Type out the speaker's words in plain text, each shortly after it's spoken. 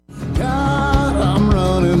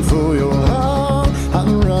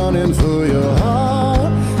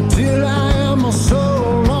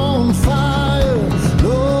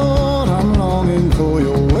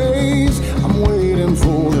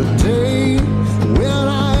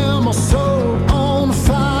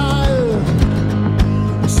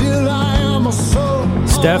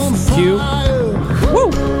Steph, Q.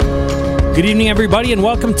 Woo! Good evening, everybody, and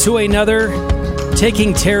welcome to another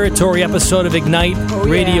Taking Territory episode of Ignite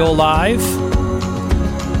Radio Live.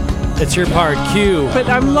 That's your part, Q. But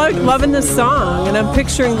I'm loving this song, and I'm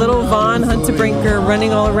picturing little Vaughn Huntebrinker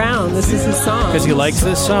running all around. This is his song. Because he likes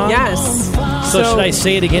this song? Yes. So should I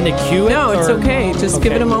say it again to cue it? No, it's okay. Just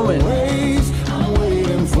give it a moment.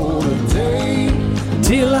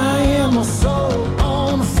 Till I am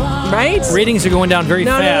right? Ratings are going down very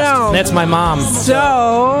fast. No. That's my mom.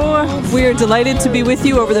 So, we are delighted to be with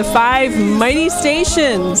you over the 5 mighty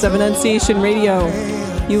stations of Annunciation Radio.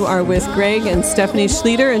 You are with Greg and Stephanie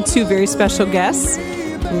Schlueter and 2 very special guests,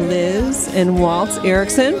 Liz and Walt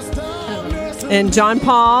Erickson. And John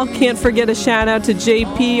Paul, can't forget a shout out to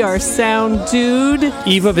JP, our sound dude.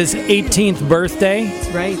 Eve of his 18th birthday. That's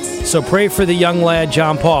right. So pray for the young lad,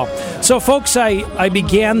 John Paul. So folks, I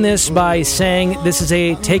began this by saying this is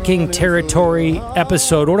a Taking Territory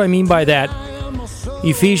episode. What do I mean by that?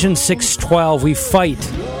 Ephesians 6:12, we fight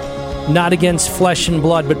not against flesh and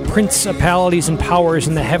blood, but principalities and powers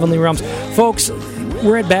in the heavenly realms. Folks,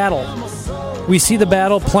 we're at battle. We see the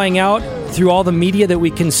battle playing out through all the media that we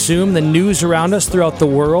consume, the news around us throughout the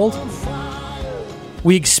world.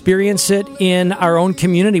 We experience it in our own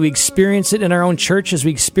community. We experience it in our own churches.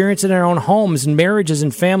 We experience it in our own homes and marriages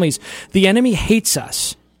and families. The enemy hates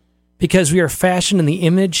us because we are fashioned in the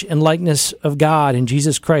image and likeness of God in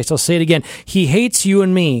Jesus Christ. I'll say it again. He hates you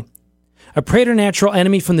and me. A preternatural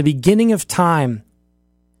enemy from the beginning of time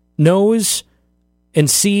knows and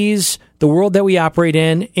sees the world that we operate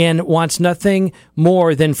in and wants nothing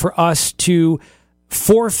more than for us to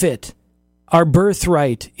forfeit our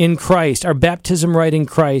birthright in Christ, our baptism right in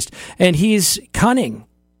Christ. And he's cunning.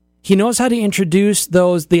 He knows how to introduce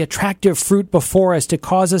the attractive fruit before us to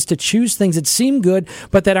cause us to choose things that seem good,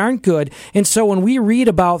 but that aren't good. And so when we read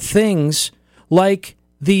about things like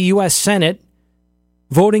the U.S. Senate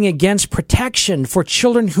voting against protection for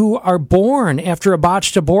children who are born after a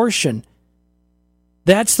botched abortion,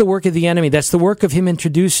 that's the work of the enemy. That's the work of him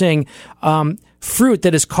introducing fruit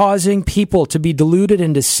that is causing people to be deluded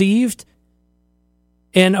and deceived.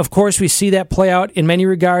 And, of course, we see that play out in many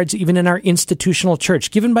regards, even in our institutional church,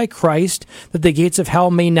 given by Christ, that the gates of hell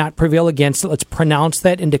may not prevail against it. Let's pronounce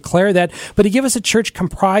that and declare that. But he gave us a church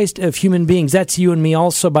comprised of human beings. That's you and me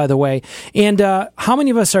also, by the way. And how many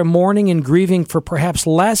of us are mourning and grieving for perhaps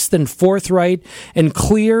less than forthright and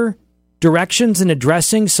clear directions in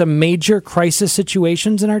addressing some major crisis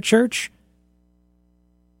situations in our church?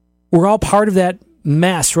 We're all part of that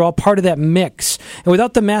mess. We're all part of that mix. And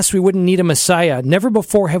without the mess, we wouldn't need a Messiah. Never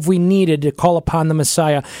before have we needed to call upon the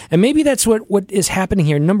Messiah. And maybe that's what is happening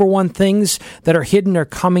here. Number one, things that are hidden are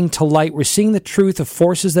coming to light. We're seeing the truth of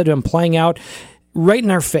forces that have been playing out right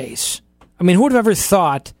in our face. I mean, who would have ever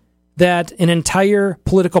thought that an entire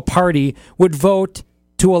political party would vote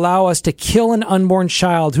to allow us to kill an unborn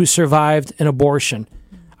child who survived an abortion?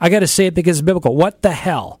 I got to say it because it's biblical. What the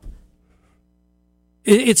hell?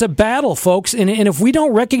 It's a battle, folks, and if we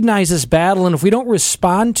don't recognize this battle and if we don't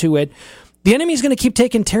respond to it, the enemy is going to keep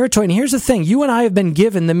taking territory. And here's the thing. You and I have been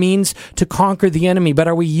given the means to conquer the enemy, but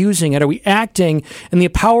are we using it? Are we acting in the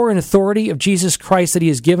power and authority of Jesus Christ that he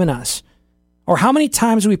has given us? Or how many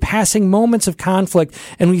times are we passing moments of conflict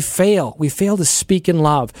and we fail? We fail to speak in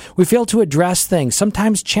love. We fail to address things,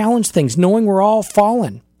 sometimes challenge things, knowing we're all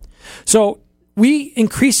fallen. So we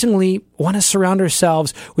increasingly want to surround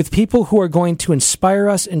ourselves with people who are going to inspire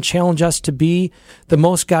us and challenge us to be the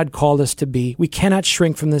most God called us to be. We cannot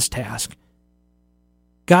shrink from this task.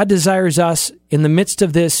 God desires us in the midst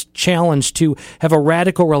of this challenge to have a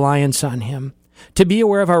radical reliance on him, to be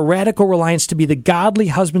aware of our radical reliance to be the godly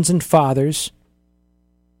husbands and fathers,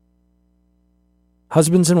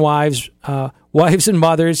 husbands and wives, wives and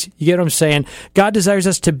mothers. You get what I'm saying? God desires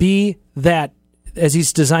us to be that as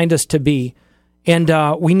he's designed us to be. And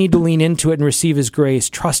we need to lean into it and receive his grace,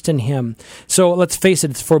 trust in him. So let's face it,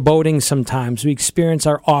 it's foreboding sometimes. We experience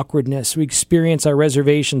our awkwardness. We experience our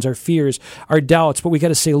reservations, our fears, our doubts. But we got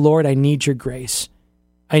to say, Lord, I need your grace.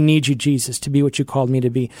 I need you, Jesus, to be what you called me to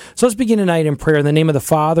be. So let's begin tonight in prayer in the name of the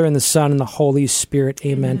Father and the Son and the Holy Spirit.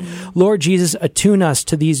 Amen. Lord Jesus, attune us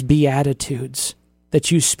to these beatitudes that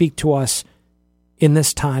you speak to us in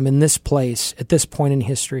this time, in this place, at this point in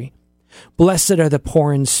history. Blessed are the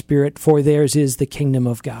poor in spirit, for theirs is the kingdom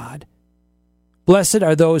of God. Blessed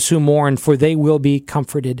are those who mourn, for they will be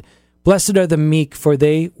comforted. Blessed are the meek, for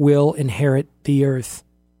they will inherit the earth.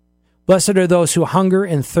 Blessed are those who hunger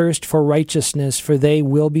and thirst for righteousness, for they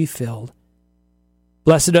will be filled.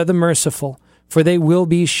 Blessed are the merciful, for they will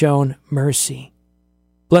be shown mercy.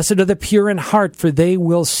 Blessed are the pure in heart, for they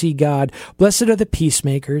will see God. Blessed are the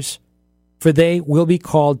peacemakers, for they will be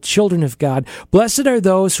called children of God. Blessed are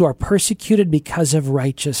those who are persecuted because of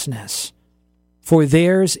righteousness, for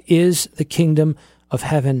theirs is the kingdom of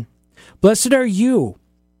heaven. Blessed are you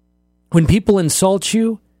when people insult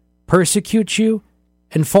you, persecute you,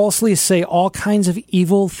 and falsely say all kinds of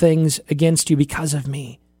evil things against you because of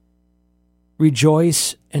me.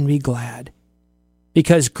 Rejoice and be glad,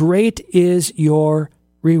 because great is your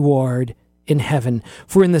reward in heaven.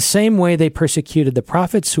 For in the same way they persecuted the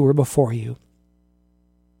prophets who were before you.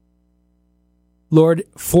 Lord,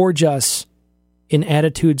 forge us in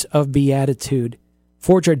attitudes of beatitude.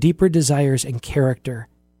 Forge our deeper desires and character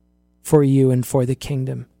for you and for the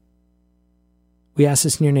kingdom. We ask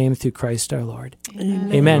this in your name through Christ our Lord.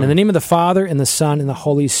 Amen. Amen. In the name of the Father, and the Son, and the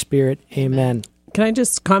Holy Spirit. Amen. Can I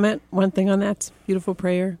just comment one thing on that? Beautiful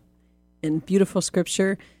prayer and beautiful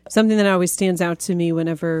scripture. Something that always stands out to me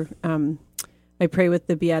whenever I pray with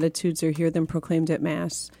the Beatitudes or hear them proclaimed at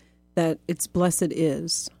Mass, that it's blessed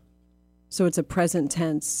is. So it's a present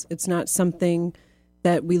tense. It's not something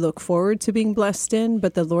that we look forward to being blessed in,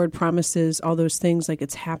 but the Lord promises all those things like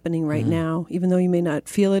it's happening right now, even though you may not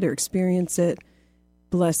feel it or experience it.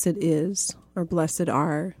 Blessed is, or blessed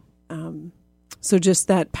are. So just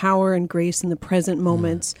that power and grace in the present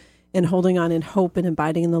moments and holding on in hope and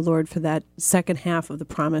abiding in the Lord for that second half of the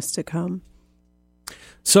promise to come.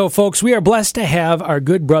 So, folks, we are blessed to have our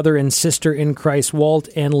good brother and sister in Christ, Walt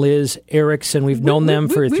and Liz Erickson. We've known them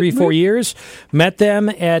for 3-4 years, met them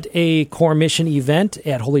at a core mission event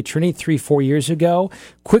at Holy Trinity 3-4 years ago,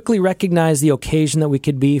 quickly recognized the occasion that we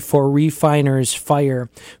could be for Refiner's Fire,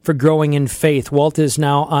 for growing in faith. Walt is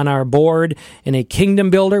now on our board in a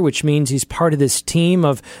kingdom builder, which means he's part of this team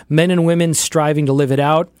of men and women striving to live it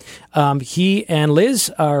out. He and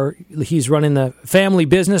Liz he's running the family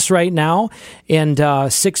business right now, and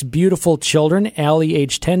 6 beautiful children, Allie,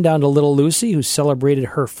 age 10, down to little Lucy, who celebrated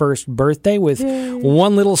her first birthday with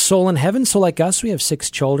one little soul in heaven. So like us, we have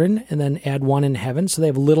 6 children, and then add 1 in heaven. So they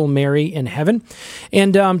have little Mary in heaven.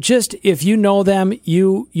 And just if you know them,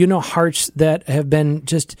 you know hearts that have been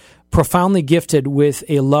just profoundly gifted with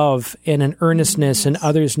a love and an earnestness in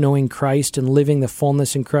others knowing Christ and living the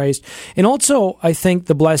fullness in Christ. And also, I think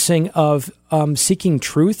the blessing of seeking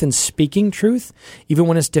truth and speaking truth, even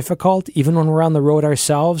when it's difficult, even when we're on the road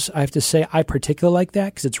ourselves. I have to say, I particularly like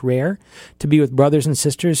that because it's rare to be with brothers and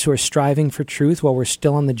sisters who are striving for truth while we're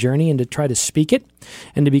still on the journey, and to try to speak it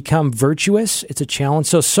and to become virtuous. It's a challenge.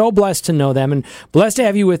 So blessed to know them, and blessed to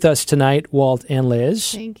have you with us tonight, Walt and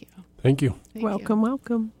Liz. Thank you. Thank you.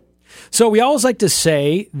 Welcome. So we always like to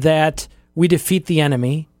say that we defeat the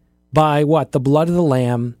enemy by what? The blood of the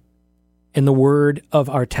Lamb and the word of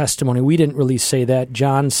our testimony. We didn't really say that.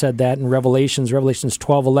 John said that in Revelations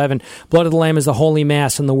 12:11. Blood of the Lamb is the Holy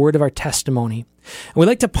Mass and the word of our testimony. And we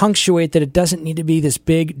like to punctuate that it doesn't need to be this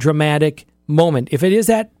big, dramatic moment. If it is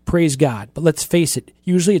that, praise God. But let's face it,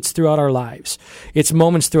 usually it's throughout our lives. It's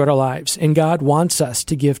moments throughout our lives. And God wants us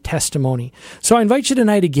to give testimony. So I invite you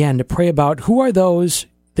tonight again to pray about who are those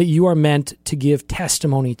that you are meant to give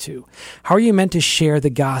testimony to. How are you meant to share the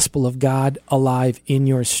gospel of God alive in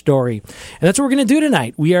your story? And that's what we're going to do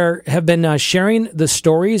tonight. We have been sharing the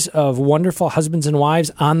stories of wonderful husbands and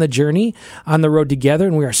wives on the journey, on the road together,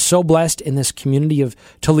 and we are so blessed in this community of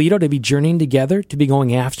Toledo to be journeying together, to be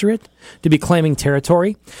going after it, to be claiming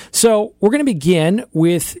territory. So we're going to begin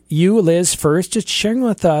with you, Liz, first, just sharing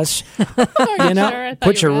with us,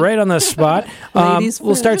 put you right on the spot.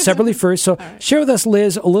 We'll start separately first. So share with us,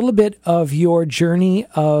 Liz, a little bit of your journey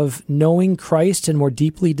of knowing Christ and more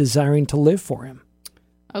deeply desiring to live for Him.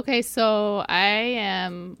 Okay, so I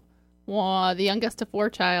am the youngest of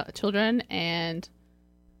 4 children and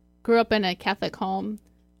grew up in a Catholic home.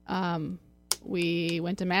 We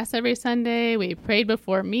went to Mass every Sunday. We prayed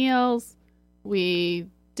before meals. We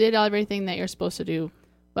did everything that you're supposed to do,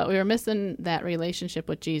 but we were missing that relationship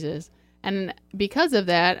with Jesus. And because of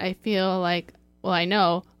that, I feel like, I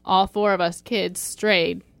know all 4 of us kids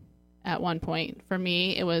strayed at one point. For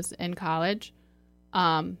me, it was in college.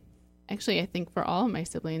 Actually, I think for all of my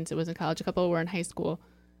siblings, it was in college. A couple were in high school.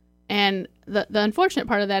 And the unfortunate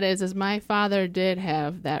part of that is my father did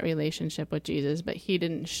have that relationship with Jesus, but he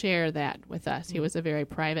didn't share that with us. He was a very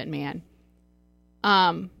private man.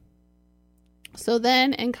 So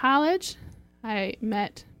then in college, I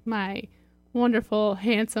met my wonderful,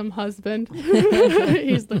 handsome husband.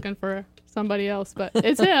 He's looking for somebody else, but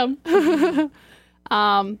it's him.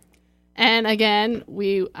 And again,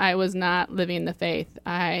 I was not living the faith.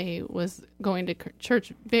 I was going to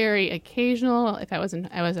church very occasional. If I was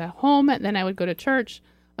at home, then I would go to church.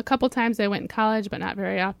 A couple times I went in college, but not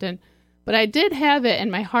very often. But I did have it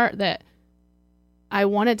in my heart that I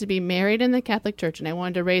wanted to be married in the Catholic Church, and I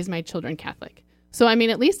wanted to raise my children Catholic. So, I mean,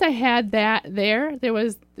 at least I had that there. There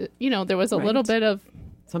was, there was a little bit of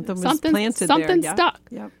something planted something there. stuck.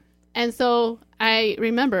 Yep. And so I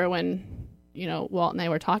remember when, Walt and I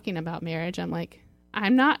were talking about marriage, I'm like,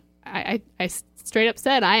 I'm not, I straight up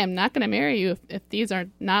said, I am not going to marry you if these are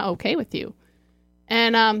not okay with you.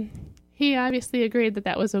 And he obviously agreed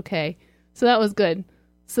that was okay. So that was good.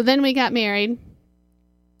 So then we got married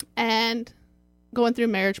and going through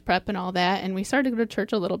marriage prep and all that. And we started to go to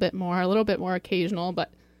church a little bit more occasional,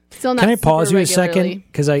 but still not. Can I pause you a regularly. second?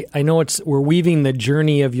 Because I know we're weaving the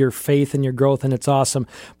journey of your faith and your growth, and it's awesome.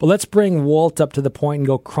 But let's bring Walt up to the point and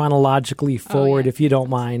go chronologically forward, if you don't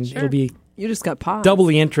mind. Sure. It'll be You just got paused.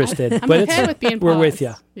 doubly interested. I'm but okay with being we're paused. with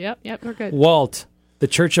you. Yep, we're good. Walt, the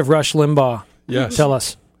Church of Rush Limbaugh. Yes. Tell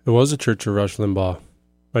us. It was a Church of Rush Limbaugh.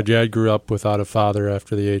 My dad grew up without a father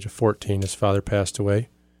after the age of 14. His father passed away,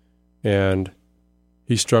 and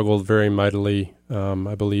he struggled very mightily,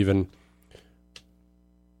 I believe, in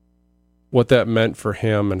what that meant for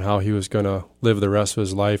him and how he was going to live the rest of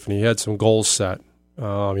his life. And he had some goals set. He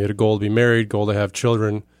had a goal to be married, goal to have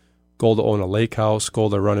children, goal to own a lake house, goal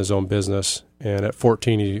to run his own business. And at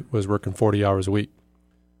 14, he was working 40 hours a week.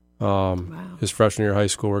 Wow. His freshman year of high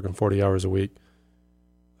school, working 40 hours a week.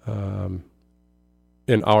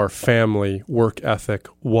 In our family, work ethic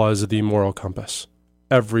was the moral compass.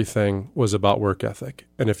 Everything was about work ethic.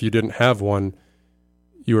 And if you didn't have one,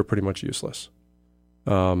 you were pretty much useless.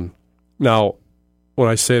 Now, when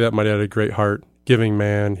I say that, my dad had a great heart, giving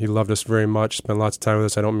man. He loved us very much, spent lots of time with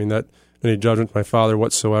us. I don't mean that any judgment to my father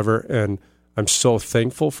whatsoever. And I'm so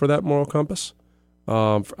thankful for that moral compass,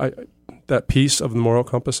 that piece of the moral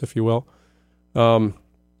compass, if you will.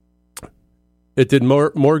 It did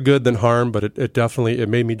more good than harm, but it definitely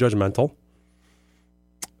made me judgmental.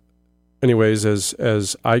 Anyways,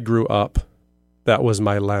 as I grew up, that was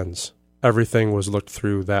my lens. Everything was looked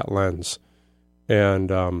through that lens.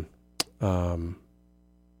 And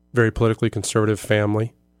very politically conservative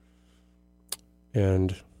family.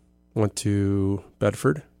 And went to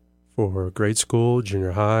Bedford for grade school,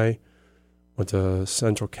 junior high. Went to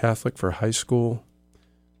Central Catholic for high school.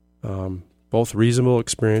 Both reasonable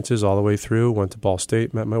experiences all the way through. Went to Ball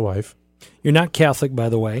State, met my wife. You're not Catholic, by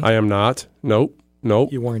the way. I am not. Nope.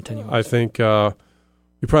 You weren't anyway. I think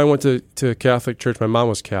we probably went to Catholic church. My mom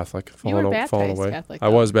was Catholic. You were baptized away. Catholic, I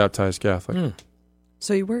though. was baptized Catholic.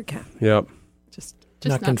 So you were Catholic. Yep. Just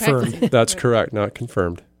not confirmed. practicing. That's correct. Not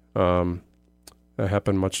confirmed. That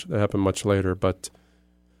happened much later. But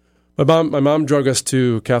my mom drug us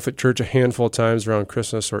to Catholic church a handful of times around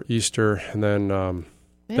Christmas or Easter, and then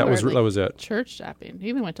that was it. Church shopping. You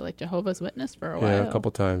even went to Jehovah's Witness for a while. Yeah, a couple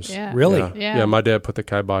times. Yeah. Really? Yeah. My dad put the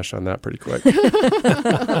kibosh on that pretty quick.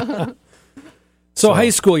 So high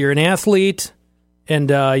school, you're an athlete, and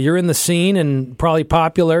you're in the scene and probably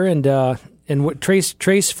popular. And what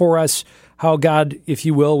trace for us how God, if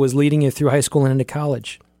you will, was leading you through high school and into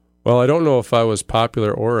college. Well, I don't know if I was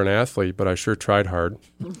popular or an athlete, but I sure tried hard.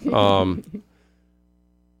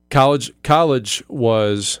 College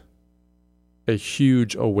was a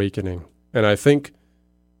huge awakening. And I think,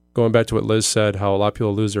 going back to what Liz said, how a lot of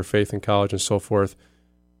people lose their faith in college and so forth,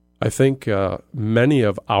 I think many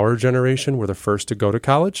of our generation were the first to go to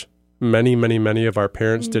college. Many, many, many of our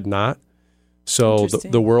parents did not. So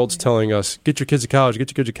the world's telling us, get your kids to college,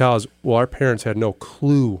 get your kids to college. Well, our parents had no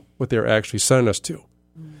clue what they were actually sending us to.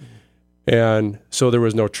 And so there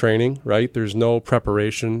was no training, right? There's no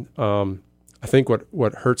preparation. I think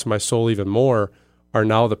what hurts my soul even more are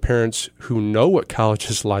now the parents who know what college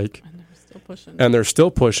is like, and they're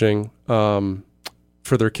still pushing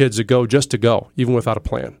for their kids to go, just to go, even without a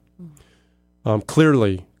plan.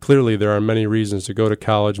 Clearly, there are many reasons to go to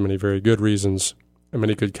college, many very good reasons, and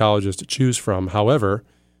many good colleges to choose from. However,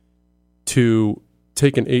 to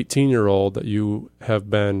take an 18-year-old that you have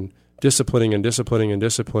been disciplining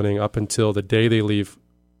up until the day they leave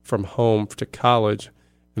from home to college,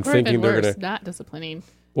 and or thinking even they're worse, going to not disciplining.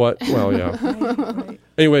 What? Well, yeah. Right.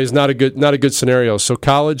 Anyways, not a good scenario. So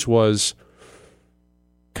college was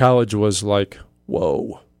like,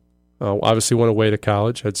 whoa. Obviously went away to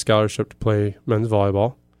college, had scholarship to play men's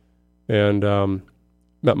volleyball, and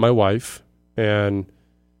met my wife. And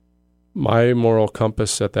my moral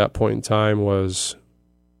compass at that point in time was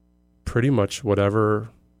pretty much whatever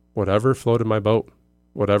floated my boat,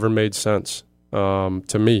 whatever made sense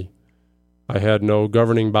to me. I had no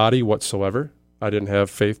governing body whatsoever. I didn't have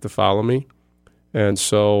faith to follow me. And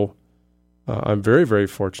so I'm very, very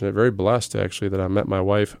fortunate, very blessed, actually, that I met my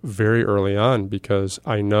wife very early on, because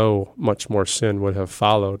I know much more sin would have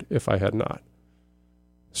followed if I had not.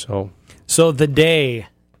 So the day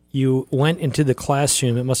You went into the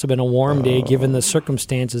classroom. It must have been a warm day, given the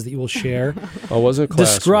circumstances that you will share. Oh, was it a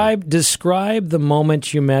classroom? Describe the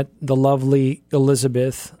moment you met the lovely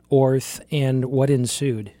Elizabeth Orth and what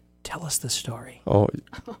ensued. Tell us the story. Oh,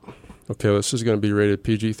 okay. This is going to be rated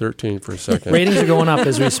PG-13 for a second. Ratings are going up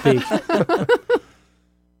as we speak.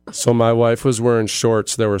 So my wife was wearing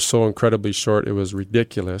shorts that were so incredibly short, it was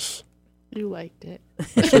ridiculous. You liked it.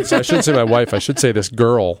 I shouldn't say my wife. I should say this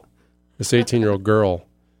girl, this 18-year-old girl.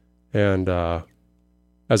 And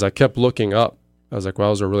as I kept looking up, I was like, wow,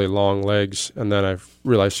 those are really long legs. And then I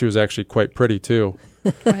realized she was actually quite pretty, too.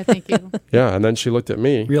 Why, thank you. Yeah, and then she looked at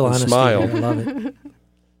me Real and honesty. smiled. I love it.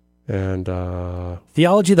 And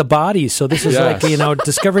Theology of the body. So this is Yes. like,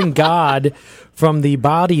 discovering God from the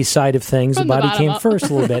body side of things. From the the body bottom came up. first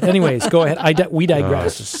a little bit. Anyways, go ahead. We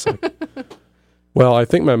digress. it's just like- well, I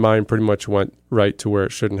think my mind pretty much went right to where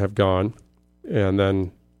it shouldn't have gone. And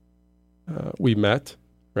then we met,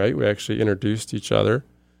 right? We actually introduced each other.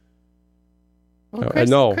 Well,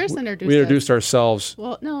 Chris introduced we introduced us. ourselves.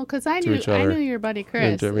 Well, no, because I to knew each other. your buddy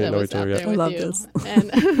Chris. We didn't that know was each other up yet. there I with love you. this.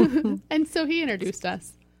 And and so he introduced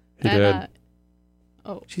us. He and,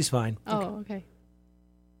 did. She's fine. Okay.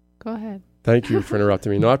 Go ahead. Thank you for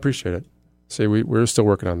interrupting me. No, I appreciate it. See, we're still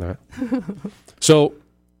working on that. So,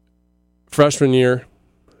 freshman year,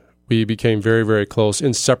 we became very, very close,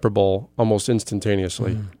 inseparable, almost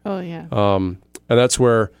instantaneously. Oh, yeah. And that's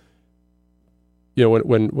where,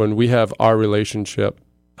 when we have our relationship,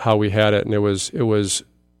 how we had it, and it was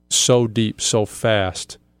so deep, so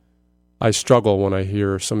fast. I struggle when I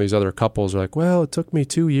hear some of these other couples are like, well, it took me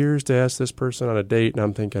 2 years to ask this person on a date, and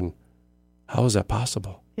I'm thinking, how is that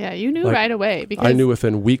possible? Yeah, you knew Like, right away. Because I knew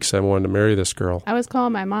within weeks I wanted to marry this girl. I was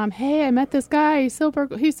calling my mom, hey, I met this guy. He's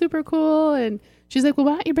super cool. And she's like, well,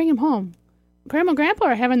 why don't you bring him home? Grandma and Grandpa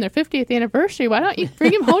are having their 50th anniversary. Why don't you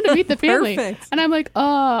bring him home to meet the family? Perfect. And I'm like,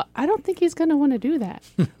 I don't think he's going to want to do that.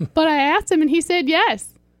 But I asked him, and he said yes.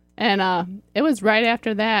 And it was right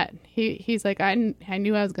after that. He's like, I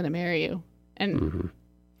knew I was going to marry you. And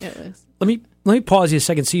it was. Let me pause you a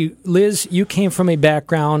second. So, Liz, you came from a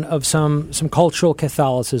background of some cultural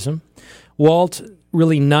Catholicism. Walt,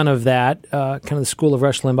 really none of that. Kind of the school of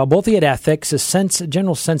Rush Limbaugh. Both of you had ethics, a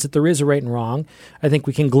general sense that there is a right and wrong. I think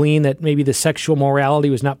we can glean that maybe the sexual morality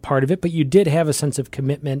was not part of it, but you did have a sense of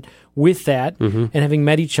commitment with that. And having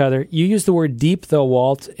met each other, you used the word deep, though,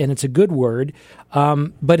 Walt, and it's a good word.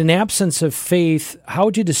 But in absence of faith, how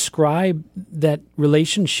would you describe that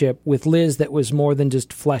relationship with Liz that was more than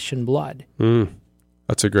just flesh and blood?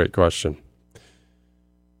 That's a great question.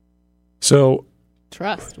 So,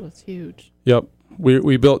 Trust was huge. yep,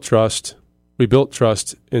 we built trust. We built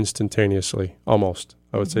trust instantaneously, almost.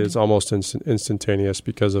 I would say it's almost instantaneous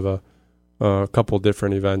because of a couple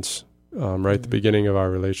different events right at the beginning of our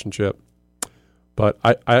relationship. But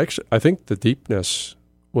I think the deepness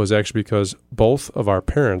was actually because both of our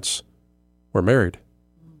parents were married,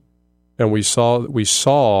 and we saw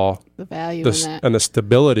The value in that. and the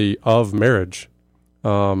stability of marriage.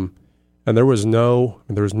 And there was no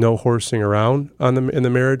horsing around in the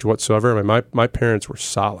marriage whatsoever. I mean, my parents were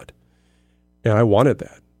it, and I wanted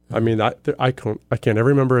that. I mean, I can't ever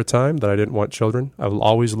remember a time that I didn't want children. I've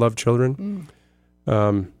always loved children.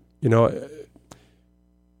 A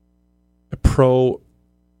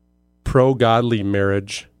pro godly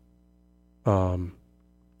marriage, pro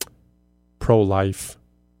life.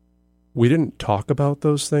 We didn't talk about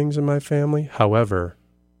those things in my family. However,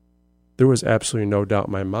 there was absolutely no doubt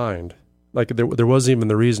in my mind. Like there wasn't even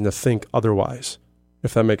the reason to think otherwise,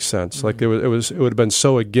 if that makes sense. Like it would have been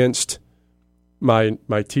so against my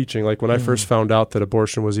teaching. Like when I first found out that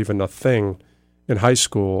abortion was even a thing in high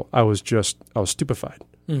school, I was stupefied.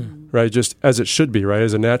 Right? Just as it should be, right?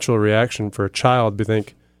 As a natural reaction for a child to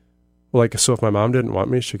think, well, like, so if my mom didn't want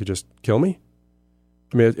me, she could just kill me.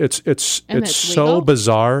 I mean, it's so legal?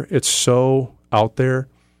 bizarre. It's so out there.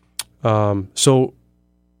 So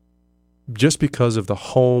just because of the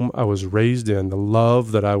home I was raised in, the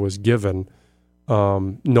love that I was given,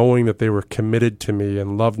 knowing that they were committed to me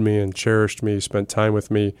and loved me and cherished me, spent time with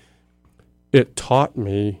me, it taught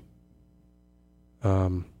me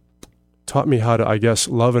how to, I guess,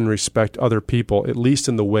 love and respect other people, at least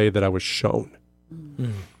in the way that I was shown.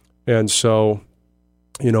 And so,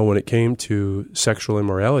 when it came to sexual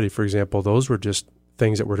immorality, for example, those were just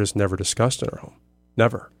things that were just never discussed in our home.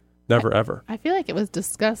 Never, ever. I feel like it was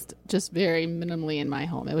discussed just very minimally in my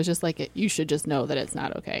home. It was just like, you should just know that it's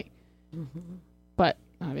not okay. But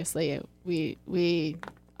obviously, we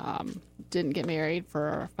didn't get married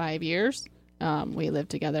for 5 years. We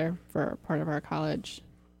lived together for part of our college.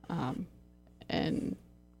 And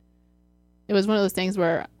it was one of those things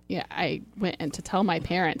where, I went in to tell my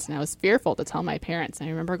parents, and I was fearful to tell my parents. And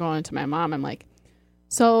I remember going to my mom. I'm like,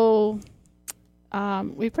 so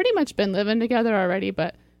we've pretty much been living together already,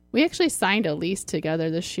 but we actually signed a lease together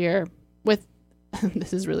this year with,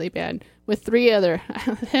 this is really bad, with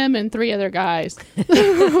him and 3 other guys.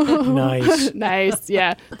 Nice. Nice.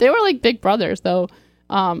 Yeah. They were like big brothers, though.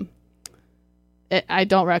 I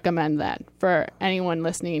don't recommend that for anyone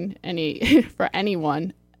listening, for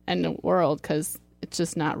anyone in the world, because it's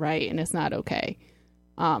just not right and it's not okay.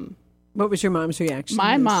 What was your mom's reaction?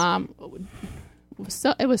 My mom,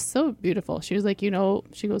 it was so beautiful. She was like,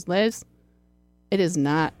 she goes, Liz, it is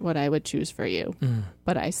not what I would choose for you,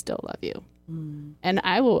 but I still love you. And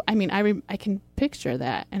I can picture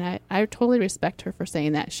that. And I totally respect her for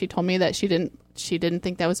saying that. She told me that she didn't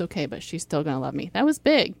think that was okay, but she's still going to love me. That was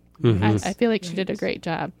big. Mm-hmm. I feel like she did a great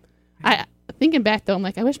job. Thinking back though, I'm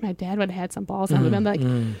like, I wish my dad would have had some balls. I would have been like,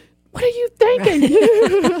 what are you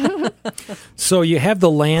thinking? So you have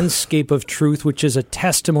the landscape of truth, which is a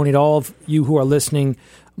testimony to all of you who are listening,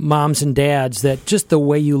 moms and dads, that just the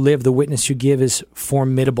way you live, the witness you give is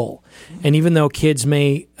formidable. And even though kids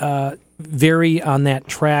may vary on that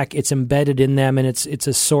track, it's embedded in them, and it's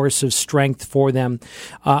a source of strength for them.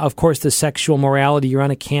 Of course, the sexual morality, you're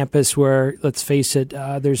on a campus where, let's face it,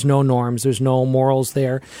 there's no norms, there's no morals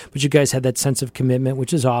there, but you guys had that sense of commitment,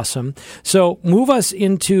 which is awesome. So move us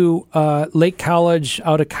into late college,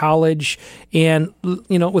 out of college, and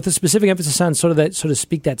with a specific emphasis on sort of that, so to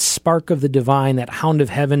speak, that spark of the divine, that hound of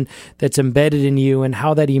heaven that's embedded in you, and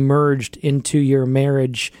how that emerged into your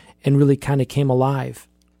marriage and really kind of came alive.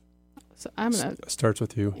 So I'm going to... Starts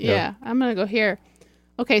with you. Yeah, I'm going to go here.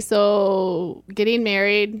 Okay, so getting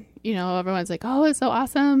married, everyone's like, oh, it's so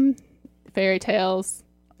awesome. Fairy tales,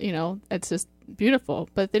 it's just beautiful.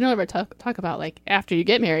 But they don't ever talk about, like, after you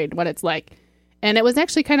get married, what it's like. And it was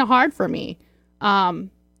actually kind of hard for me.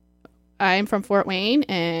 I'm from Fort Wayne,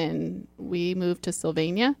 and we moved to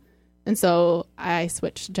Sylvania. And so I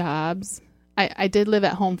switched jobs. I did live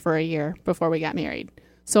at home for a year before we got married.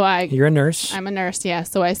 So You're a nurse. I'm a nurse, yeah.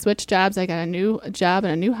 So I switched jobs. I got a new job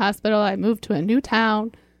in a new hospital. I moved to a new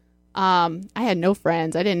town. I had no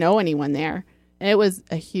friends. I didn't know anyone there. And it was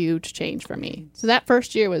a huge change for me. So that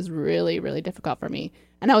first year was really, really difficult for me.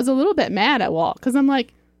 And I was a little bit mad at Walt because I'm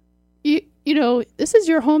like, you this is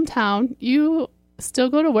your hometown. You still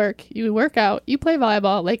go to work. You work out. You play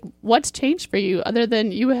volleyball. Like, what's changed for you other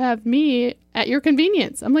than you have me at your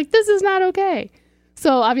convenience? I'm like, this is not okay.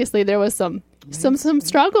 So obviously there was some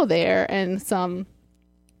struggle there and some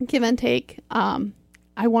give and take. I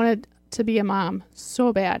wanted to be a mom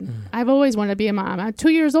so bad. I've always wanted to be a mom. I'm 2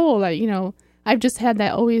 years old. I've just had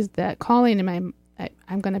that calling in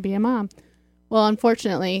I'm going to be a mom. Well,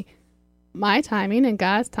 unfortunately, my timing and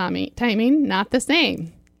God's timing, not the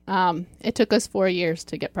same. It took us 4 years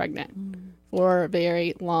to get pregnant. 4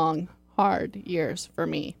 very long, hard years for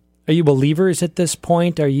me. Are you believers at this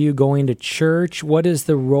point? Are you going to church? What is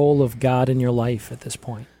the role of God in your life at this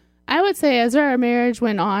point? I would say as our marriage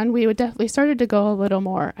went on, we started to go a little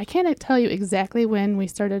more. I can't tell you exactly when we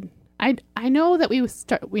started. I know that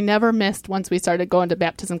we never missed once we started going to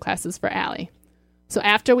baptism classes for Allie. So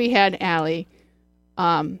after we had Allie,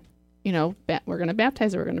 we're going to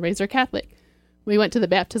baptize her. We're going to raise her Catholic. We went to the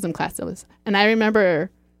baptism classes. And I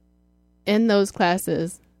remember in those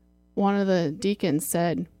classes, one of the deacons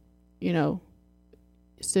said,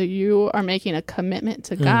 so you are making a commitment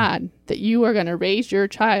to God that you are going to raise your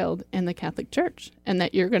child in the Catholic Church and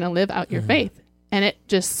that you're going to live out your faith. And it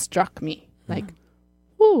just struck me like,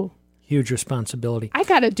 whoo. Huge responsibility. I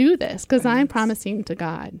got to do this because I'm promising to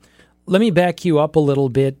God. Let me back you up a little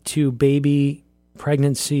bit to baby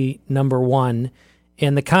pregnancy number 1.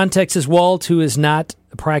 And the context is Walt, who is not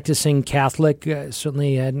a practicing Catholic,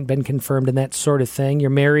 certainly hadn't been confirmed in that sort of thing. You're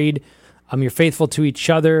married. You're faithful to each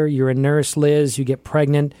other. You're a nurse, Liz. You get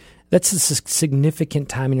pregnant. That's a significant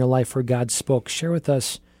time in your life where God spoke. Share with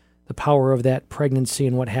us the power of that pregnancy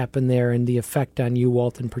and what happened there and the effect on you,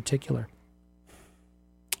 Walt, in particular.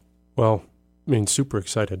 Well, super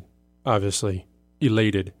excited, obviously.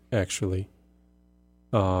 Elated, actually.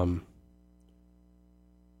 I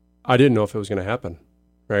didn't know if it was going to happen,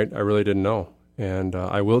 right? I really didn't know. And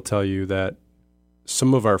I will tell you that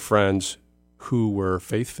some of our friends who were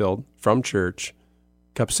faith-filled from church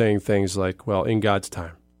kept saying things like, well, in God's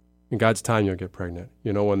time you'll get pregnant.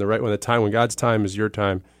 When God's time is your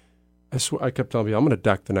time. I kept telling people, I'm going to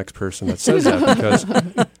deck the next person that says that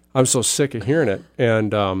because I'm so sick of hearing it.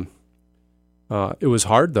 And it was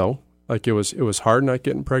hard though. Like it was hard not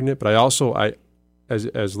getting pregnant, but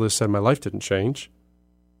as Liz said, my life didn't change,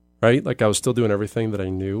 right? Like I was still doing everything that I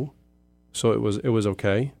knew. So it was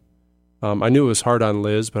okay. I knew it was hard on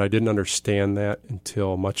Liz, but I didn't understand that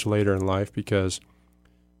until much later in life, because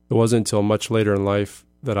it wasn't until much later in life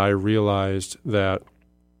that I realized that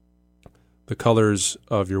the colors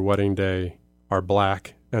of your wedding day are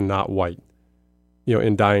black and not white,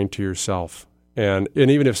 in dying to yourself. And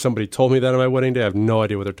even if somebody told me that on my wedding day, I have no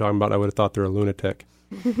idea what they're talking about. I would have thought they're a lunatic.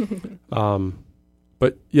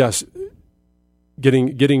 But yes,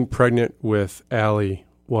 getting pregnant with Allie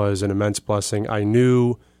was an immense blessing. I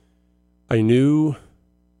knew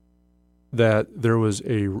that there was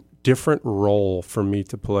a different role for me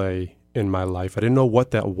to play in my life. I didn't know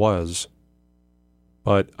what that was,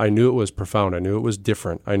 but I knew it was profound. I knew it was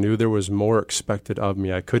different. I knew there was more expected of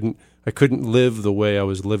me. I couldn't live the way I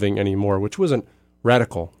was living anymore, which wasn't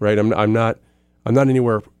radical, right? I'm not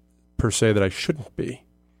anywhere per se that I shouldn't be.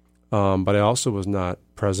 But I also was not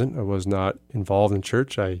present. I was not involved in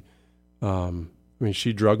church.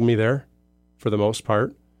 She drugged me there for the most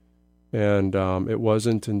part. And it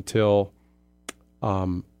wasn't until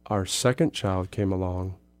our second child came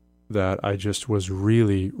along that I just was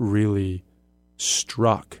really, really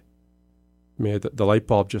struck. The light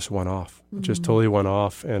bulb just went off. It just totally went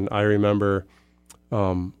off. And I remember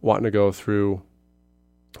wanting to go through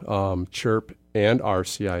CHIRP and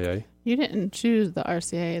RCIA. You didn't choose the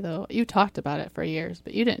RCIA, though. You talked about it for years,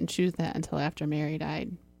 but you didn't choose that until after Mary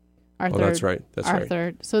died. That's right. Our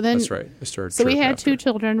third. So then, that's right. I started. So we had after. 2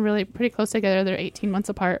 children, really pretty close together. They're 18 months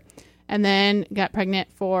apart, and then got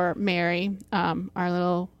pregnant for Mary, our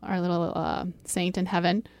little saint in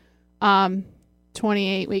heaven.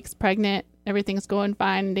 28 weeks pregnant. Everything's going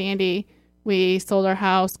fine and dandy. We sold our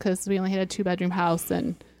house because we only had a 2-bedroom house,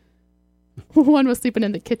 and one was sleeping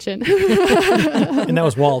in the kitchen. And that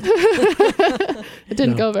was Walt. It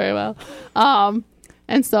didn't go very well.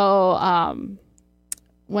 And so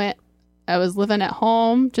when I was living at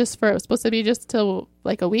home it was supposed to be just till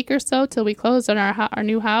like a week or so till we closed on our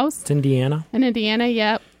new house. It's Indiana. In Indiana,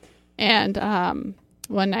 yep. And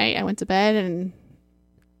one night I went to bed and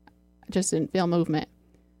I just didn't feel movement.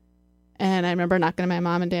 And I remember knocking on my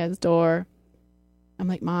mom and dad's door. I'm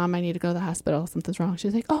like, Mom, I need to go to the hospital. Something's wrong.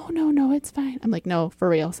 She's like, oh, no, it's fine. I'm like, no, for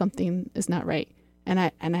real. Something is not right. And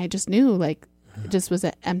I just knew, like, it just was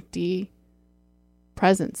an empty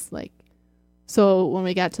presence. Like, so when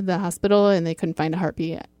we got to the hospital and they couldn't find a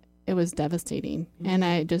heartbeat, it was devastating. And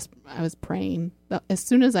I was praying. As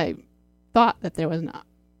soon as I thought that there was an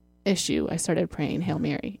issue, I started praying Hail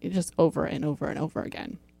Mary, just over and over and over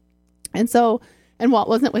again. And Walt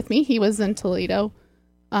wasn't with me. He was in Toledo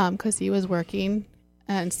because he was working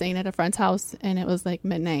and staying at a friend's house, and it was like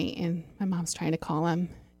midnight, and my mom's trying to call him,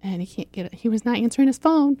 and he can't get it. He was not answering his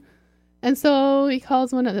phone. And so he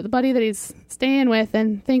calls one of the buddy that he's staying with,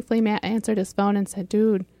 and thankfully Matt answered his phone and said,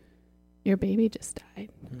 dude, your baby just died.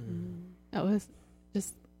 It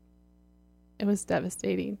was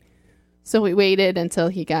devastating. So we waited until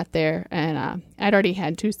he got there, and I'd already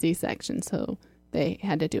had 2 C-sections, so they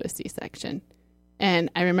had to do a C-section.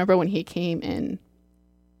 And I remember when he came in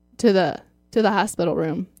to the hospital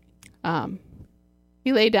room,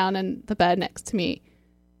 he lay down in the bed next to me,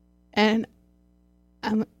 and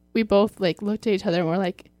we both like looked at each other and we're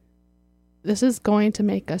like, this is going to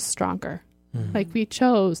make us stronger. Mm-hmm. Like, we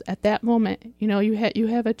chose at that moment, you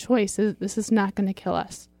have a choice. This is not going to kill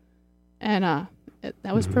us. And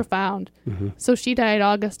that was profound. Mm-hmm. So she died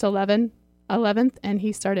August 11th, and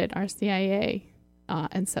he started RCIA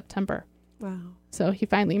in September. Wow. So he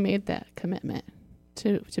finally made that commitment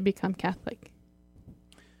to become Catholic.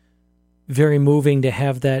 Very moving to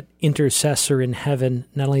have that intercessor in heaven,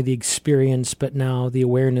 not only the experience, but now the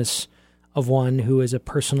awareness of one who is a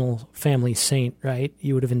personal family saint, right?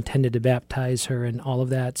 You would have intended to baptize her and all of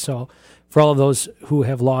that. So for all of those who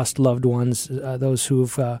have lost loved ones, those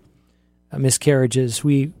who've miscarriages,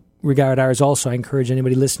 we regard ours also. I encourage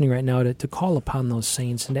anybody listening right now to call upon those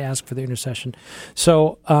saints and to ask for their intercession.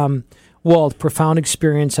 So, Walt, profound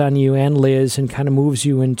experience on you and Liz, and kind of moves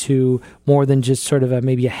you into more than just sort of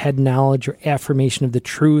maybe a head knowledge or affirmation of the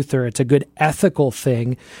truth, or it's a good ethical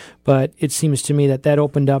thing, but it seems to me that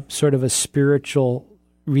opened up sort of a spiritual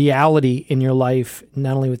reality in your life,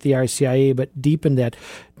 not only with the RCIA, but deepened that.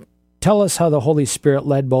 Tell us how the Holy Spirit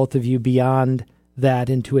led both of you beyond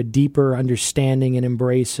that into a deeper understanding and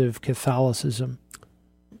embrace of Catholicism.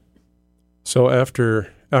 So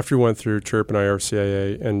after we went through CHIRP and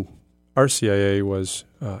RCIA, and RCIA was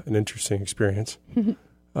an interesting experience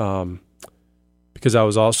because I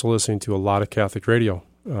was also listening to a lot of Catholic radio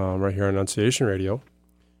right here on Annunciation Radio,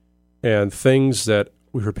 and things that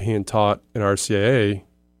we were being taught in RCIA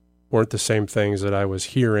weren't the same things that I was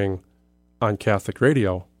hearing on Catholic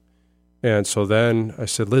radio. And so then I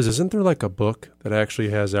said, Liz, isn't there like a book that actually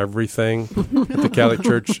has everything that the Catholic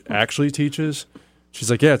Church actually teaches? She's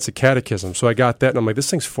like, yeah, it's a catechism. So I got that, and I'm like, this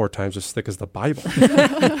thing's 4 times as thick as the Bible.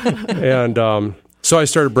 And so I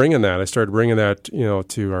started bringing that.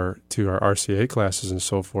 To our RCA classes and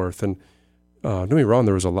so forth. And don't get me wrong,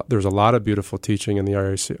 there was a lot of beautiful teaching in the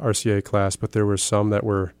RCA class, but there were some that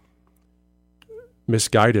were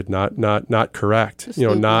misguided, not correct. Just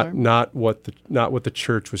not what the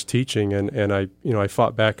church was teaching, and I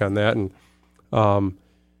fought back on that. And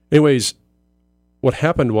anyways, what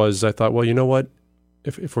happened was I thought, well, you know what?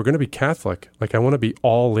 If we're going to be Catholic, like I want to be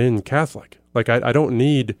all in Catholic. Like I don't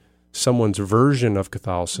need someone's version of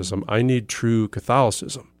Catholicism. I need true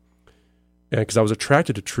Catholicism. And because I was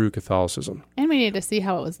attracted to true Catholicism. And we need to see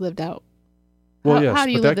how it was lived out. Well, yes, how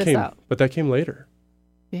do you live this out? But that came later.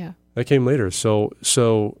 Yeah. That came later. So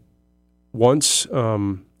once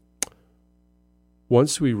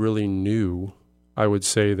we really knew, I would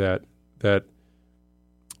say that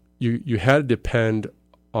you had to depend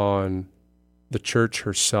on the church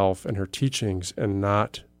herself and her teachings, and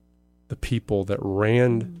not the people that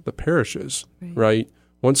ran the parishes. Right?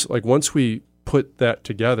 Once we put that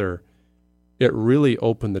together, it really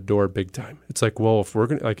opened the door big time. It's like, well, if we're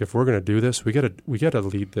gonna do this, we gotta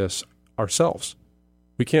lead this ourselves.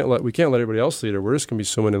 We can't let everybody else lead it. We're just gonna be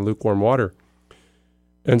swimming in lukewarm water.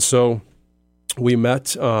 And so we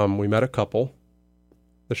met a couple,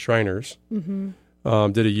 the Shriners.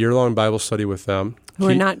 Mm-hmm. Did a year-long Bible study with them. Who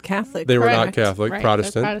are not Catholic. They were not Catholic, right.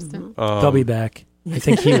 Protestant. Protestant. They'll be back. I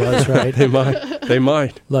think he was, right? They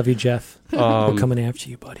might. Love you, Jeff. We're coming after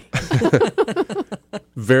you, buddy.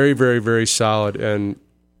 Very, very, very solid. And,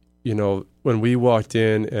 when we walked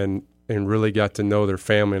in and really got to know their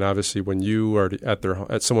family, and obviously when you are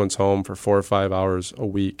at someone's home for 4 or 5 hours a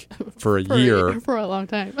week for a year. For a long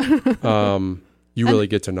time. You really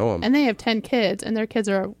get to know them. And they have 10 kids, and their kids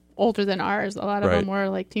are older than ours. A lot of them were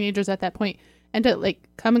like teenagers at that point. And to like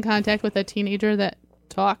come in contact with a teenager that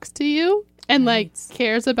talks to you and like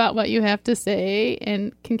cares about what you have to say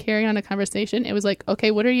and can carry on a conversation. It was like,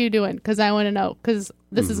 okay, what are you doing? Because I want to know, because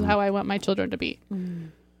this is how I want my children to be.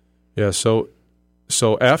 Yeah. So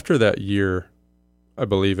after that year, I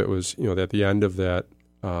believe it was, at the end of that,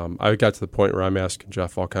 I got to the point where I'm asking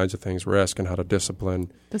Jeff all kinds of things. We're asking how to discipline.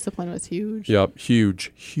 Discipline was huge. Yep.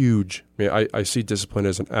 Huge. I mean, I see discipline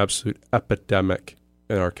as an absolute epidemic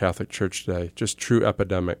in our Catholic Church today, just true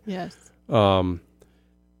epidemic. Yes. And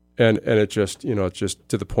it just, it's just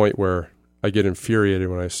to the point where I get infuriated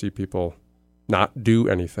when I see people not do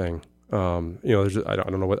anything. I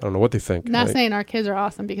don't know what they think. Not saying our kids are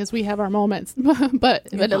awesome, because we have our moments, but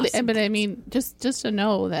I mean, just to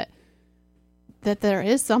know that there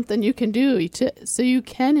is something you can do so you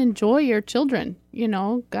can enjoy your children.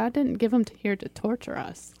 God didn't give them here to torture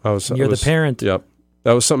us. You're the parent. Yep.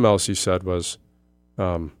 That was something else he said was,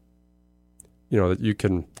 that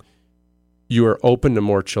you are open to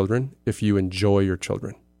more children if you enjoy your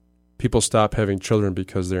children. People stop having children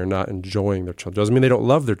because they're not enjoying their children. Doesn't mean they don't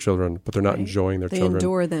love their children, but they're not enjoying their children. They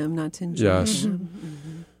adore them, not to enjoy them. Yes.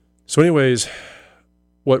 Mm-hmm. So anyways,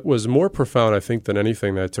 what was more profound, I think, than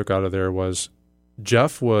anything that I took out of there was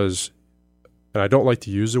Jeff was, and I don't like to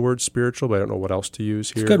use the word spiritual, but I don't know what else to use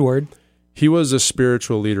here. It's a good word. He was a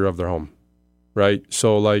spiritual leader of their home, right?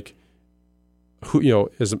 So like,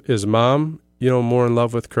 is mom, more in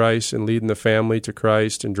love with Christ and leading the family to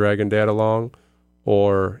Christ and dragging dad along?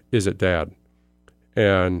 Or is it dad?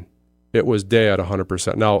 And it was dad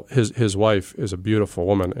 100%. Now, his wife is a beautiful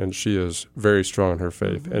woman, and she is very strong in her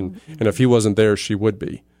faith. And if he wasn't there, she would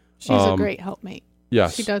be. She's a great helpmate.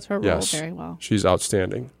 Yes. She does her role very well. She's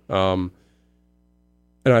outstanding. And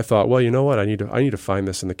I thought, well, you know what? I need to find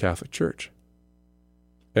this in the Catholic Church.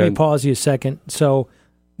 Let me pause you a second. So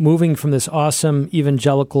moving from this awesome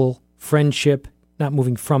evangelical friendship, not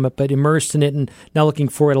moving from it, but immersed in it and now looking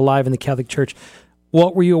for it alive in the Catholic Church,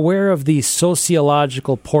 what were you aware of the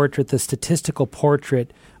sociological portrait, the statistical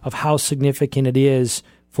portrait of how significant it is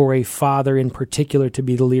for a father in particular to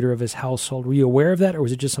be the leader of his household? Were you aware of that, or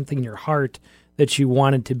was it just something in your heart that you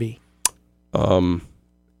wanted to be? I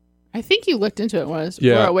think you looked into it and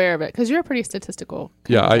were aware of it, because you're a pretty statistical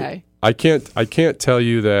kind of guy. I can't tell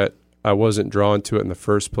you that I wasn't drawn to it in the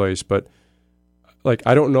first place, but like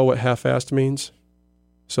I don't know what half-assed means.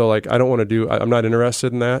 So like I don't want to I'm not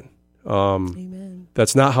interested in that. Amen.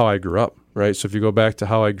 That's not how I grew up, right? So if you go back to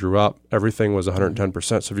how I grew up, everything was 110%.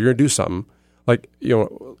 So if you're going to do something, like,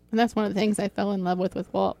 And that's one of the things I fell in love with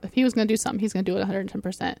Walt. If he was going to do something, he's going to do it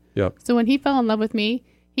 110%. Yep. So when he fell in love with me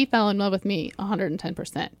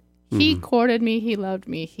 110%. He courted me. He loved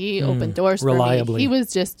me. He opened doors for reliably. me. He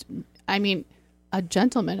was just, a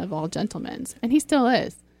gentleman of all gentlemen, and he still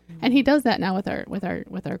is. And he does that now with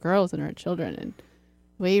our girls and our children, and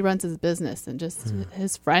the way he runs his business and just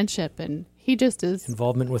his friendship, and he just is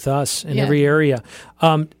involvement with us in every area.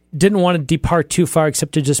 Didn't want to depart too far,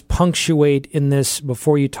 except to just punctuate in this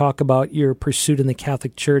before you talk about your pursuit in the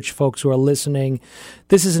Catholic Church, folks who are listening.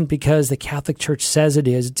 This isn't because the Catholic Church says it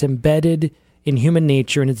is. It's embedded in human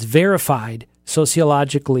nature, and it's verified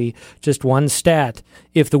sociologically. Just one stat.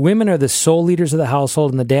 If the women are the sole leaders of the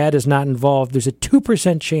household and the dad is not involved, there's a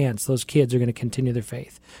 2% chance those kids are going to continue their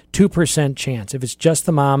faith. 2% chance. If it's just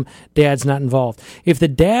the mom, dad's not involved. If the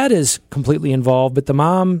dad is completely involved, but the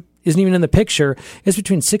mom isn't even in the picture, it's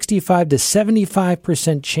between 65 to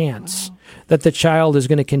 75% chance that the child is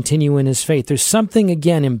going to continue in his faith. There's something,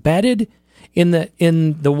 again, embedded in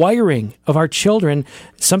the wiring of our children,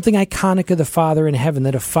 something iconic of the Father in heaven,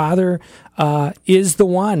 that a father is the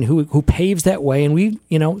one who paves that way. And we,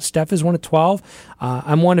 Steph is one of 12.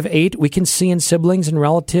 I'm one of 8. We can see in siblings and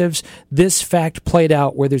relatives this fact played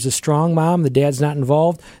out, where there's a strong mom, the dad's not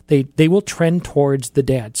involved, they will trend towards the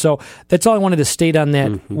dad. So that's all I wanted to state on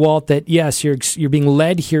that, Walt, that yes, you're being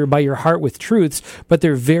led here by your heart with truths, but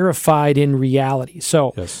they're verified in reality.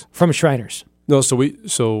 So from Shriners. No,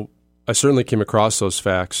 so I certainly came across those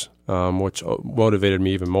facts, which motivated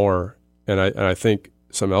me even more. And I think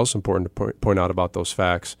something else important to point out about those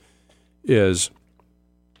facts is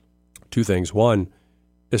two things. One,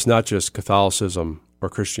 it's not just Catholicism or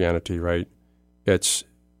Christianity, right? It's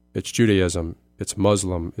Judaism, it's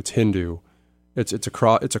Muslim, it's Hindu, it's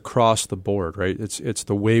across the board, right? It's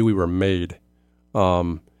the way we were made,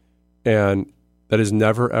 and that is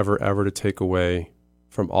never ever to take away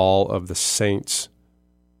from all of the saints.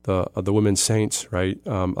 The women saints, right?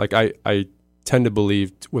 I tend to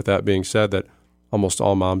believe, with that being said, that almost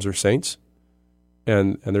all moms are saints,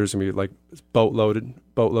 and there's gonna be like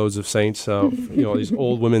boatloads of saints, these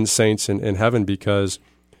old women saints in heaven, because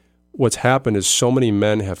what's happened is so many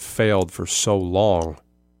men have failed for so long.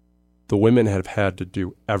 The women have had to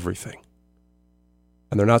do everything,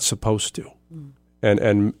 and they're not supposed to,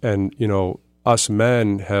 and us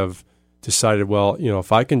men have decided, well,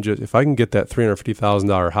 if I can get that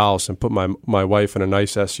 $350,000 house and put my wife in a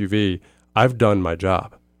nice SUV, I've done my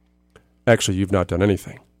job. Actually, you've not done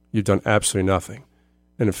anything. You've done absolutely nothing.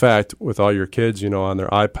 And in fact, with all your kids, on their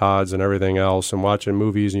iPods and everything else and watching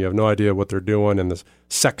movies, and you have no idea what they're doing, and this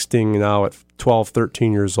sexting now at 12,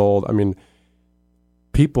 13 years old. I mean,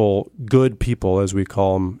 good people, as we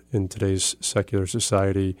call them in today's secular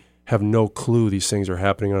society, have no clue these things are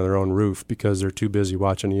happening under their own roof because they're too busy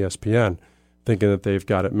watching ESPN, thinking that they've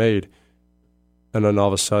got it made. And then all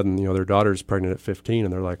of a sudden, their daughter's pregnant at 15,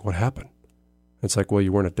 and they're like, what happened? It's like, well,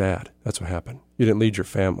 you weren't a dad. That's what happened. You didn't lead your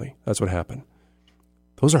family. That's what happened.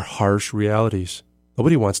 Those are harsh realities.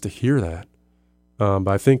 Nobody wants to hear that. But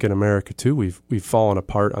I think in America, too, we've fallen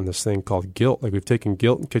apart on this thing called guilt. Like, we've taken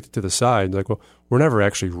guilt and kicked it to the side. Like, well, we're never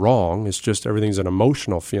actually wrong. It's just everything's an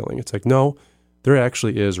emotional feeling. It's like, no, there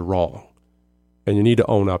actually is wrong, and you need to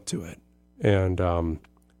own up to it. And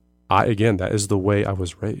that is the way I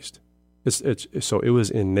was raised. So it was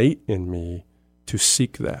innate in me to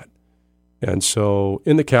seek that. And so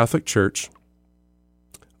in the Catholic Church,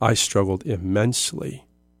 I struggled immensely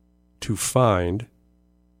to find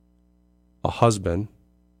a husband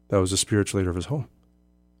that was a spiritual leader of his home.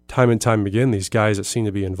 Time and time again, these guys that seem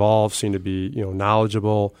to be involved, seem to be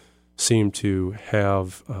knowledgeable, seem to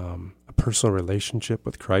have a personal relationship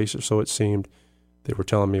with Christ, or so it seemed. They were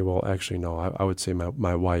telling me, well, actually, no, I would say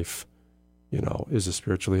my wife, is a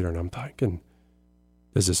spiritual leader. And I'm thinking,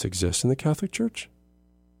 does this exist in the Catholic Church?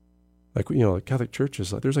 Like, the Catholic Church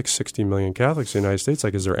is like, there's like 60 million Catholics in the United States.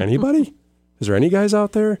 Like, is there anybody? Is there any guys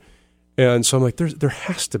out there? And so I'm like, there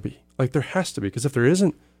has to be. Like, there has to be. Because if there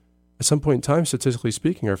isn't, at some point in time, statistically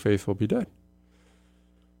speaking, our faith will be dead.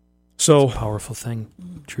 So, it's a powerful thing,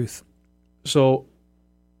 truth. So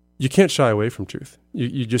you can't shy away from truth.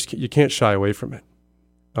 You can't shy away from it.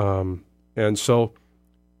 And so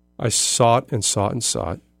I sought and sought and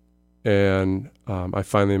sought. And I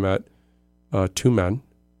finally met 2 men,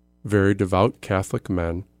 very devout Catholic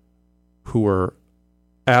men, who were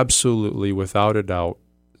absolutely, without a doubt,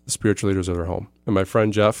 the spiritual leaders of their home. And my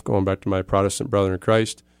friend Jeff, going back to my Protestant brother in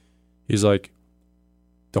Christ, he's like,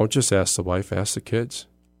 don't just ask the wife, ask the kids.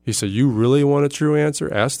 He said, you really want a true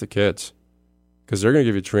answer? Ask the kids, because they're going to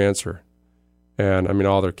give you a true answer. And,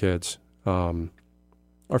 all their kids. Our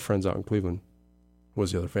friends out in Cleveland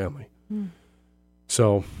was the other family.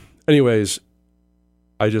 So, anyways,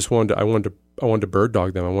 I wanted to bird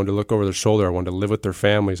dog them. I wanted to look over their shoulder. I wanted to live with their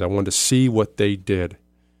families. I wanted to see what they did.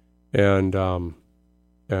 And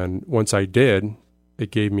once I did, it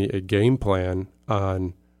gave me a game plan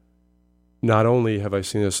on not only have I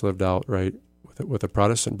seen this lived out, right, with a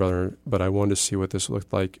Protestant brother, but I wanted to see what this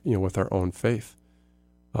looked like, with our own faith.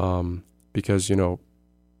 Because,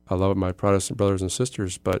 I love my Protestant brothers and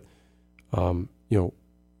sisters, but,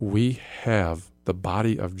 we have the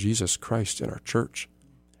body of Jesus Christ in our church.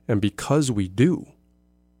 And because we do,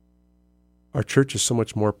 our church is so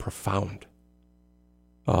much more profound.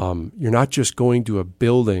 You're not just going to a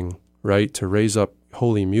building, right, to raise up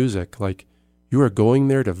holy music. Like, you are going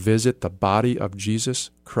there to visit the body of Jesus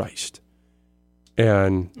Christ.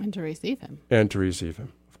 And to receive him. And to receive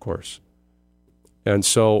him, of course. And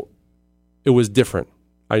so it was different.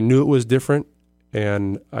 I knew it was different,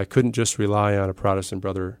 and I couldn't just rely on a Protestant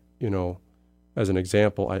brother, as an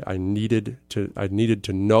example. I needed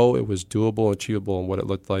to know it was doable, achievable, and what it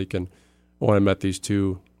looked like. And when I met these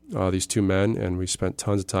two men, and we spent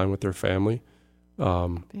tons of time with their families.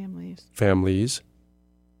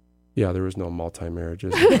 Yeah, there was no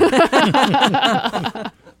multi-marriages.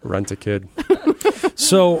 Rent a kid.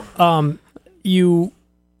 So you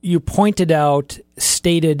pointed out,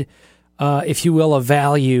 stated, if you will, a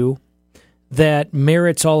value that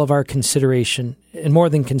merits all of our consideration, and more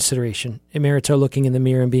than consideration. It merits our looking in the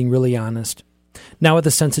mirror and being really honest. Not with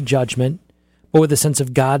a sense of judgment, but with a sense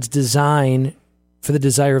of God's design for the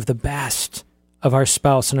desire of the best of our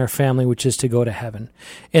spouse and our family, which is to go to heaven.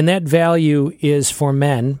 And that value is for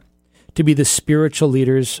men to be the spiritual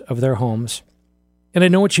leaders of their homes. And I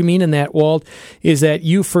know what you mean in that, Walt, is that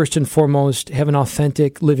you first and foremost have an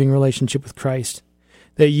authentic living relationship with Christ.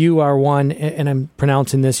 That you are one, and I'm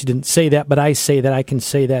pronouncing this, you didn't say that, but I say that, I can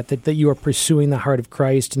say that you are pursuing the heart of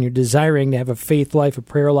Christ, and you're desiring to have a faith life, a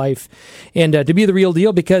prayer life, and to be the real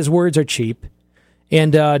deal, because words are cheap,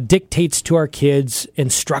 and dictates to our kids and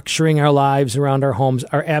structuring our lives around our homes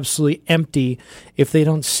are absolutely empty if they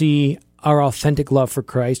don't see our authentic love for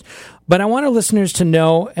Christ. But I want our listeners to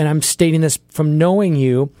know, and I'm stating this from knowing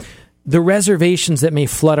you, the reservations that may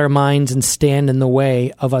flood our minds and stand in the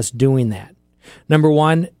way of us doing that. Number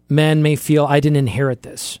one, men may feel, I didn't inherit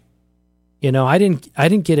this. I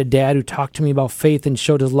didn't get a dad who talked to me about faith and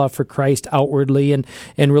showed his love for Christ outwardly and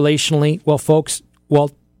relationally. Well, folks,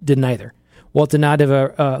 Walt didn't either. Walt did not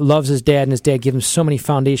have loves his dad, and his dad gave him so many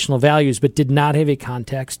foundational values, but did not have a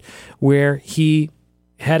context where he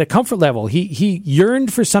had a comfort level. He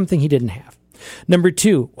yearned for something he didn't have. Number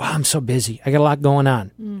two, wow, I'm so busy. I got a lot going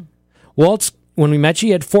on. Walt's, when we met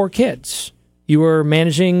you had 4 kids. You were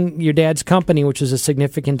managing your dad's company, which is a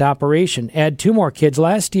significant operation. Add 2 more kids.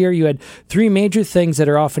 Last year, you had 3 major things that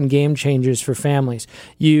are often game changers for families.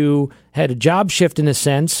 You had a job shift in a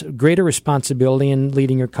sense, greater responsibility in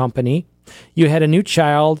leading your company. You had a new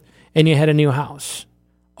child, and you had a new house,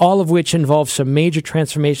 all of which involve some major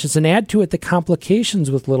transformations, and add to it the complications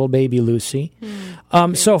with little baby Lucy.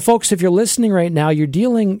 So, folks, if you're listening right now,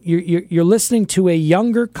 you're listening to a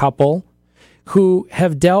younger couple who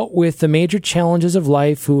have dealt with the major challenges of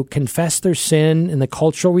life, who confess their sin and the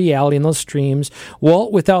cultural reality in those streams,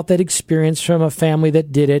 Walt without that experience from a family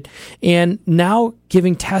that did it, and now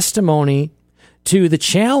giving testimony to the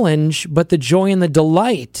challenge, but the joy and the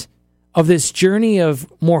delight of this journey of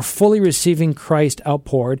more fully receiving Christ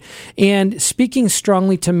outpoured, and speaking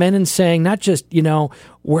strongly to men and saying, not just,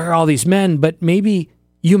 where are all these men, but maybe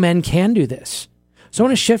you men can do this. So I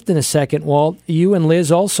want to shift in a second, Walt, you and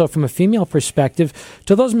Liz also from a female perspective,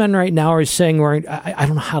 to those men right now are saying, I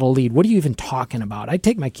don't know how to lead. What are you even talking about? I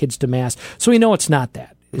take my kids to Mass. So we know it's not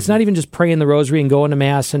that. It's not even just praying the rosary and going to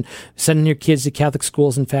Mass and sending your kids to Catholic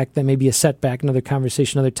schools. In fact, that may be a setback, another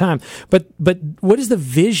conversation, another time. But what is the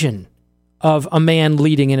vision of a man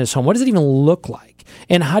leading in his home? What does it even look like?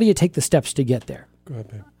 And how do you take the steps to get there? Go ahead,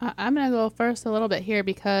 babe. I'm going to go first a little bit here,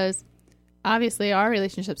 because obviously our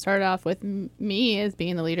relationship started off with me as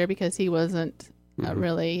being the leader, because he wasn't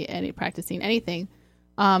really practicing anything.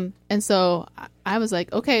 And so I was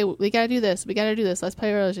like, okay, we got to do this. Let's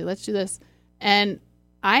play rosary. Let's do this. And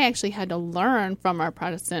I actually had to learn from our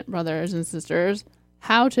Protestant brothers and sisters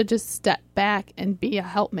how to just step back and be a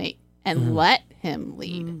helpmate and let him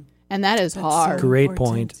lead. And that's hard. Great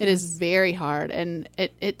point. It is very hard, and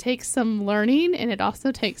it takes some learning, and it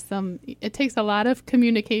also takes a lot of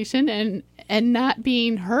communication and not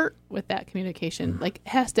being hurt with that communication. Like, it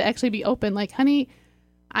has to actually be open. Like, honey,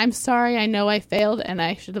 I'm sorry. I know I failed, and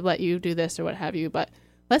I should have let you do this or what have you. But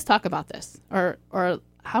let's talk about this, or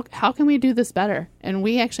how can we do this better? And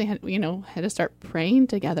we actually had to start praying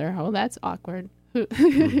together. Oh, that's awkward.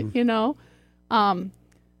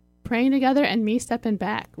 Praying together and me stepping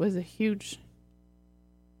back was a huge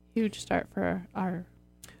start for our...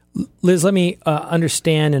 Liz, let me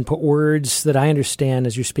understand and put words that I understand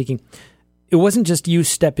as you're speaking. It wasn't just you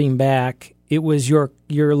stepping back. It was your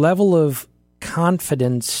level of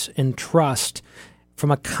confidence and trust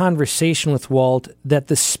from a conversation with Walt that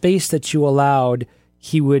the space that you allowed,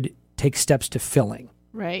 he would take steps to filling.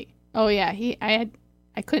 Right. Oh yeah.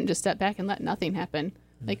 I couldn't just step back and let nothing happen.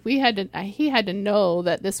 Like he had to know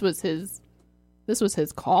that this was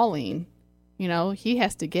his calling. You know, he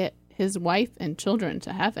has to get his wife and children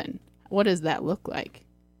to heaven. What does that look like?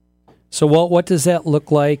 So, Walt, what does that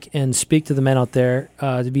look like? And speak to the men out there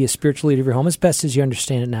to be a spiritual leader of your home as best as you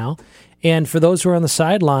understand it now. And for those who are on the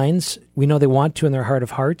sidelines, we know they want to in their heart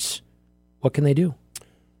of hearts. What can they do?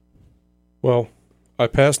 Well, I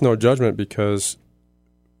pass no judgment because,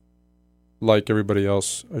 like everybody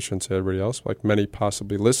else, I shouldn't say everybody else, like many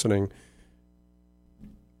possibly listening,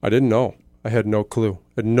 I didn't know. I had no clue.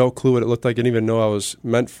 I had no clue what it looked like. I didn't even know I was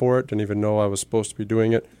meant for it. Didn't even know I was supposed to be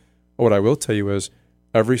doing it. What I will tell you is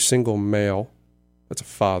every single male that's a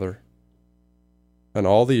father on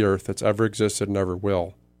all the earth that's ever existed and ever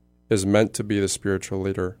will is meant to be the spiritual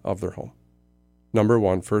leader of their home. Number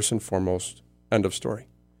one, first and foremost, end of story.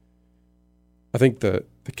 I think the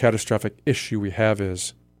catastrophic issue we have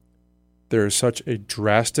is there is such a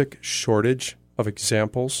drastic shortage of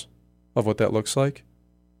examples of what that looks like.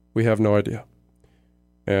 We have no idea.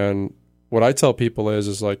 And what I tell people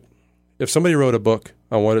is like, if somebody wrote a book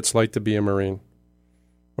on what it's like to be a Marine,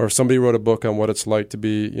 or if somebody wrote a book on what it's like to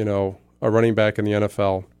be, a running back in the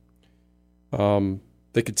NFL,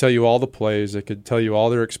 they could tell you all the plays, they could tell you all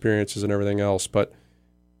their experiences and everything else, but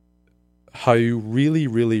how you really,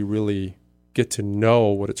 really, really get to know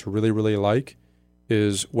what it's really, really like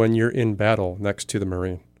is when you're in battle next to the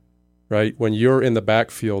Marine, right? When you're in the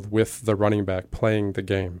backfield with the running back playing the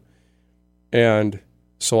game. And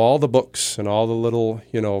so all the books and all the little,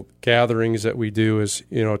 gatherings that we do is,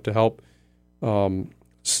 to help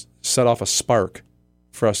set off a spark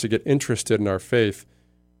for us to get interested in our faith.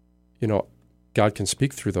 God can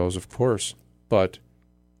speak through those, of course, but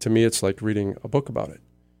to me it's like reading a book about it.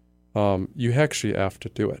 You actually have to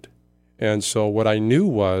do it. And so what I knew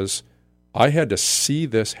was I had to see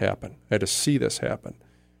this happen.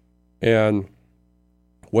 And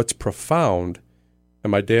what's profound,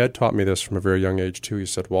 and my dad taught me this from a very young age too, he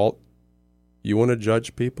said, Walt, you want to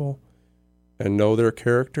judge people and know their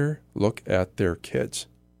character? Look at their kids.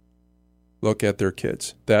 Look at their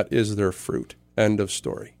kids. That is their fruit. End of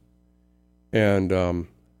story. And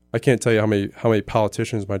I can't tell you how many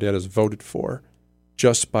politicians my dad has voted for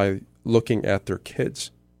just by looking at their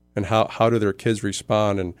kids and how do their kids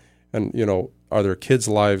respond and are their kids'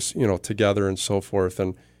 lives together and so forth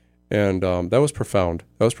and that was profound.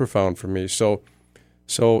 That was profound for me. So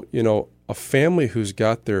a family who's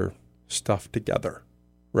got their stuff together,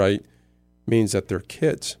 right, means that their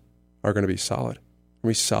kids are going to be solid.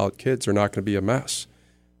 Solid kids are not going to be a mess.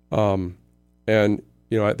 And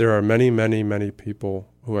there are many, many, many people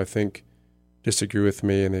who I think disagree with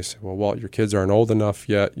me, and they say, well, Walt, your kids aren't old enough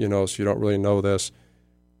yet, so you don't really know this.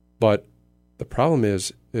 But the problem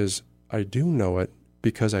is I do know it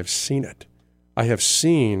because I've seen it. I have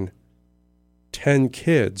seen 10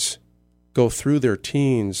 kids go through their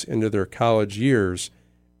teens into their college years,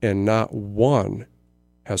 and not one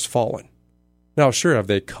has fallen. Now, sure, have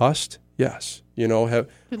they cussed? Yes.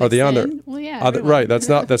 Are they on their? Well, yeah. Right. That's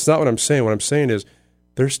not what I'm saying. What I'm saying is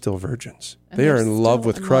they're still virgins. They are in love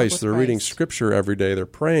with Christ. They're reading Scripture every day. They're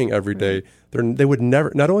praying every day. They would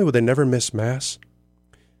never. Not only would they never miss Mass,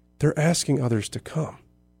 they're asking others to come.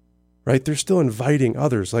 Right. They're still inviting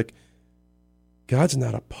others. Like God's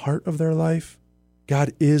not a part of their life.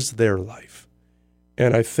 God is their life.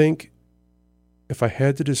 And I think if I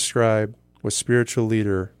had to describe what spiritual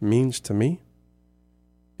leader means to me,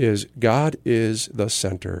 is God is the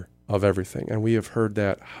center of everything. And we have heard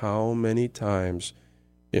that how many times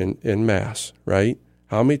in Mass, right?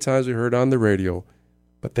 How many times we heard on the radio,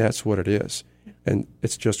 but that's what it is. And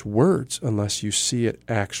it's just words unless you see it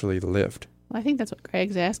actually lived. Well, I think that's what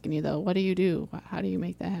Craig's asking you, though. What do you do? How do you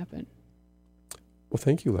make that happen? Well,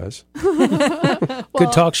 thank you, Les.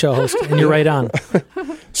 Good talk show host, and you're right on.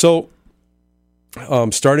 So,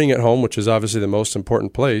 starting at home, which is obviously the most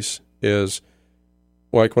important place, is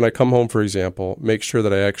like when I come home, for example, make sure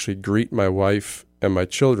that I actually greet my wife and my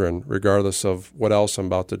children, regardless of what else I'm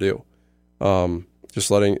about to do.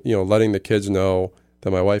 Just letting the kids know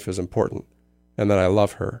that my wife is important and that I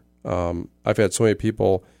love her. I've had so many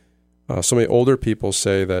people, so many older people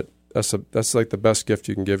say that that's like the best gift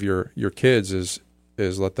you can give your kids is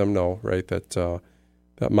let them know, right, that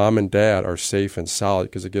mom and dad are safe and solid,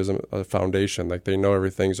 because it gives them a foundation, like they know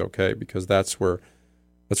everything's okay, because that's where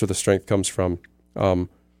the strength comes from.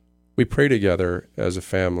 We pray together as a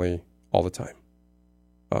family all the time.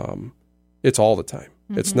 It's all the time.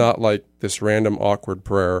 It's not like this random awkward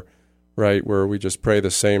prayer, right, where we just pray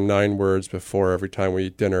the same 9 words before every time we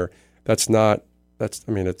eat dinner. It's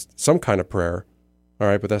some kind of prayer, all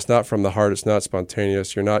right, but that's not from the heart. It's not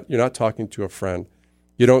spontaneous. You're not talking to a friend.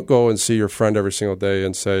 You don't go and see your friend every single day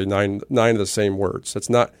and say nine of the same words. That's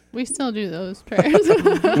not. We still do those prayers.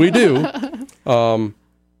 We do,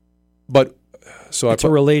 but so it's a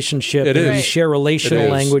relationship. It is. You share relational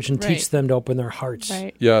language and Right. teach them to open their hearts.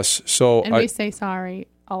 Right. Yes. So And we say sorry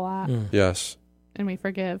a lot. Yes. And we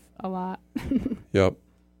forgive a lot. Yep.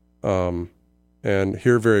 And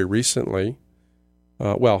here very recently,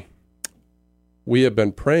 we have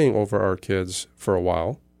been praying over our kids for a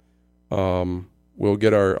while. We'll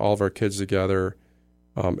get all of our kids together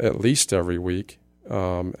at least every week,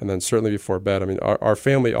 and then certainly before bed. I mean, our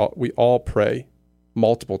family, we all pray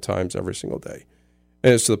multiple times every single day.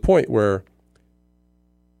 And it's to the point where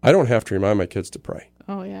I don't have to remind my kids to pray.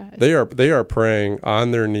 Oh, yeah. They are praying on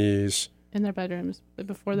their knees in their bedrooms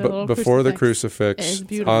before the the crucifix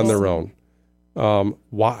on their own.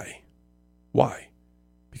 Why?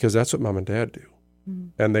 Because that's what mom and dad do.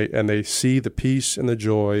 And they see the peace and the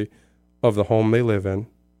joy of the home they live in,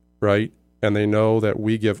 right? And they know that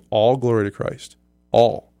we give all glory to Christ,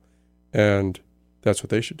 all. And that's what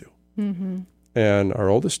they should do. Mm-hmm. And our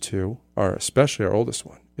oldest two, especially our oldest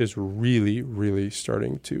one, is really, really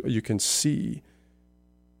starting to, you can see,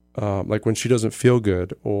 like when she doesn't feel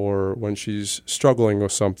good or when she's struggling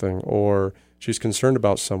with something or she's concerned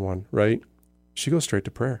about someone, right? She goes straight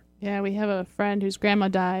to prayer. Yeah, we have a friend whose grandma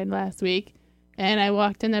died last week, and I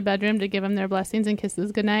walked in their bedroom to give them their blessings and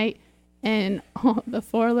kisses goodnight, and my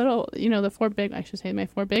 4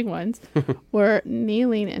 big ones, were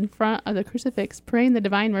kneeling in front of the crucifix praying the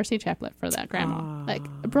Divine Mercy Chaplet for that grandma. Like,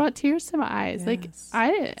 it brought tears to my eyes. Yes.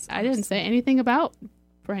 Like, I didn't say anything about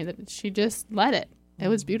praying that. She just let it. It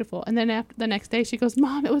was beautiful. And then after the next day, she goes,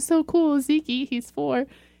 "Mom, it was so cool. Zeke, he's 4.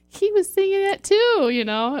 He was singing it too,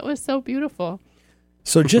 It was so beautiful."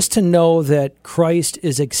 So just to know that Christ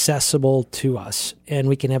is accessible to us and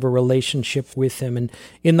we can have a relationship with him and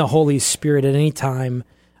in the Holy Spirit at any time,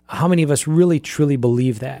 how many of us really truly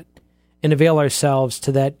believe that and avail ourselves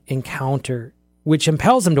to that encounter, which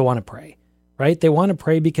impels them to want to pray, right? They want to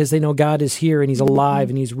pray because they know God is here and he's alive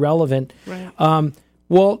and he's relevant. Right.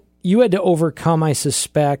 Well, you had to overcome, I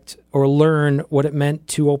suspect, or learn what it meant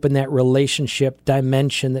to open that relationship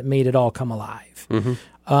dimension that made it all come alive.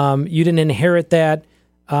 Mm-hmm. You didn't inherit that.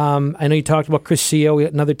 I know you talked about Crescio,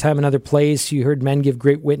 another time, another place. You heard men give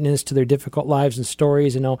great witness to their difficult lives and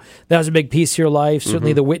stories. I know that was a big piece of your life.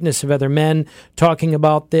 Certainly the witness of other men talking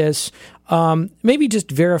about this. Maybe just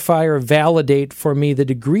verify or validate for me the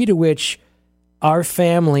degree to which our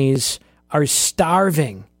families are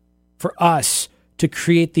starving for us to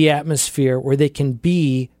create the atmosphere where they can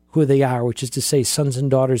be who they are, which is to say sons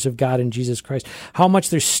and daughters of God in Jesus Christ. How much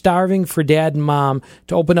they're starving for dad and mom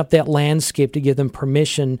to open up that landscape to give them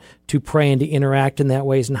permission to pray and to interact in that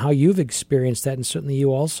ways, and how you've experienced that, and certainly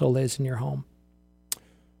you also, Liz, in your home.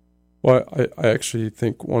 Well, I actually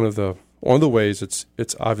think one of the ways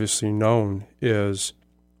it's obviously known is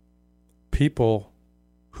people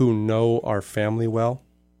who know our family well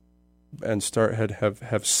and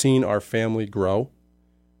have seen our family grow.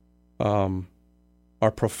 Are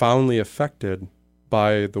profoundly affected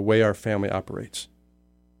by the way our family operates.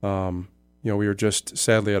 We were just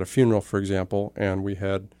sadly at a funeral, for example, and we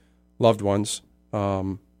had loved ones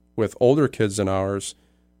with older kids than ours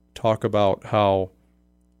talk about how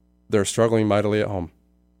they're struggling mightily at home.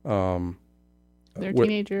 Their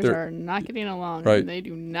teenagers are not getting along. Right. And they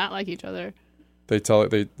do not like each other. They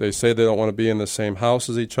say they don't want to be in the same house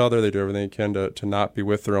as each other. They do everything they can to not be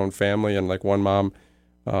with their own family. And like one mom,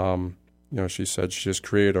 she said she just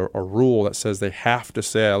created a rule that says they have to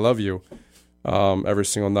say "I love you" every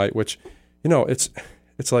single night. Which,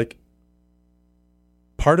 it's like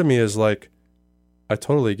part of me is like, I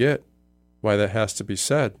totally get why that has to be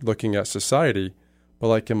said, looking at society, but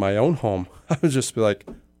like in my own home, I would just be like,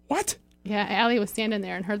 "What?" Yeah, Allie was standing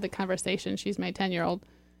there and heard the conversation. She's my 10-year-old,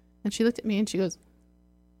 and she looked at me and she goes,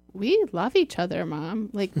 "We love each other, Mom.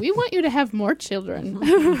 Like, we want you to have more children."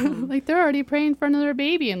 Like, they're already praying for another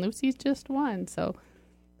baby, and Lucy's just 1. So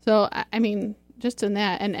I mean, just in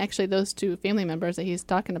that, and actually those 2 family members that he's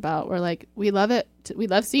talking about were like, "We love it. We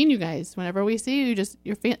love seeing you guys. Whenever we see you,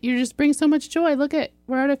 you just bring so much joy. Look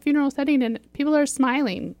we're at a funeral setting, and people are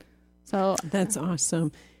smiling." So that's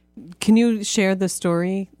awesome. Can you share the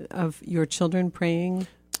story of your children praying?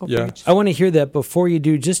 Yeah. I want to hear that before you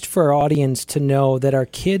do, just for our audience to know that our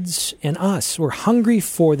kids and us, we're hungry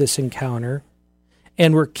for this encounter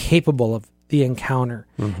and we're capable of the encounter.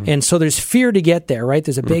 And so there's fear to get there, right?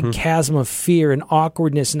 There's a big chasm of fear and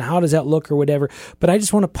awkwardness and how does that look or whatever. But I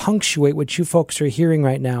just want to punctuate what you folks are hearing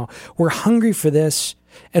right now. We're hungry for this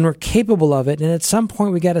and we're capable of it. And at some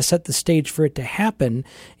point we got to set the stage for it to happen.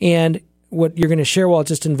 And what you're going to share, well, I'll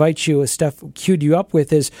just invite you, as Steph queued you up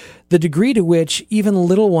with, is the degree to which even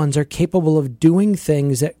little ones are capable of doing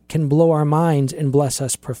things that can blow our minds and bless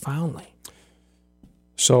us profoundly.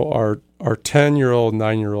 So our 10-year-old,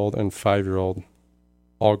 9-year-old, and 5-year-old,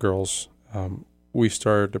 all girls, we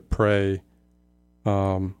started to pray,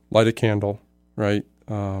 light a candle, right?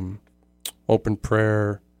 Open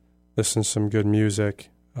prayer, listen to some good music,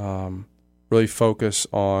 really focus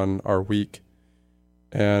on our week,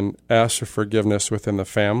 and ask for forgiveness within the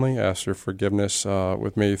family, ask for forgiveness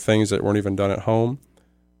with maybe things that weren't even done at home.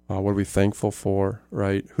 What are we thankful for,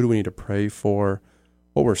 right? Who do we need to pray for?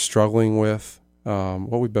 What we're struggling with?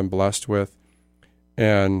 What we've been blessed with.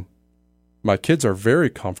 And my kids are very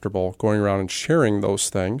comfortable going around and sharing those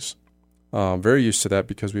things. Very used to that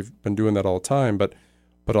because we've been doing that all the time. But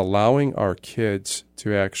allowing our kids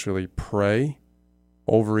to actually pray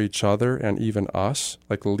over each other and even us,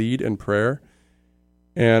 like lead in prayer.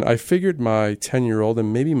 And I figured my 10-year-old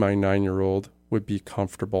and maybe my 9-year-old would be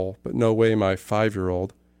comfortable, but no way my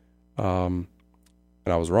 5-year-old. And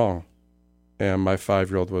I was wrong. And my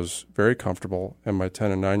 5-year-old was very comfortable, and my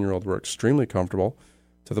 10 and 9-year-old were extremely comfortable,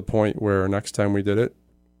 to the point where next time we did it,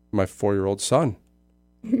 my 4-year-old son,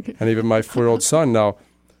 and even my 4-year-old son now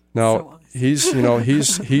so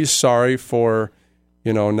he's sorry for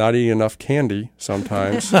not eating enough candy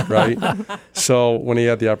sometimes, right? So when he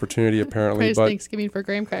had the opportunity, apparently, Praise Thanksgiving for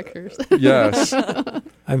graham crackers. Yes,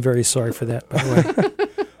 I'm very sorry for that, by the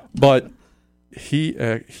way. But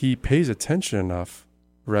he pays attention enough,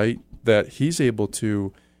 right, that he's able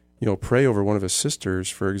to, pray over one of his sisters,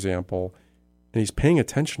 for example, and he's paying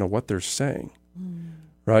attention to what they're saying,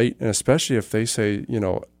 right? And especially if they say,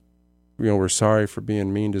 we're sorry for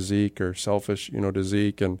being mean to Zeke or selfish, to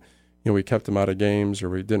Zeke, and we kept him out of games or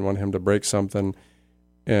we didn't want him to break something,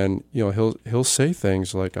 and he'll say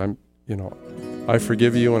things like, I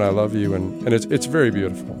forgive you and I love you, and it's very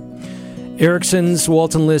beautiful. Erickson's,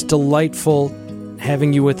 Walton List, delightful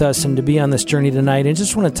having you with us and to be on this journey tonight. And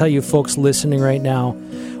just want to tell you folks listening right now,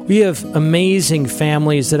 we have amazing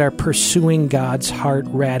families that are pursuing God's heart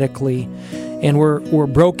radically. And we're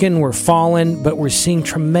broken, we're fallen, but we're seeing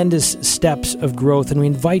tremendous steps of growth. And we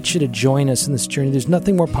invite you to join us in this journey. There's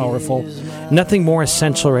nothing more powerful, nothing more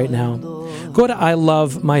essential right now. Go to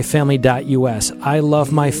ilovemyfamily.us.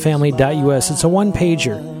 ilovemyfamily.us. It's a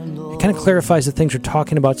one-pager. It kind of clarifies the things we're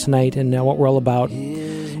talking about tonight and what we're all about.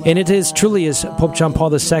 And it is truly, as Pope John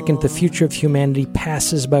Paul II, the future of humanity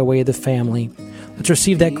passes by way of the family. Let's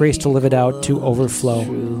receive that grace to live it out to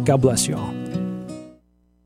overflow. God bless you all.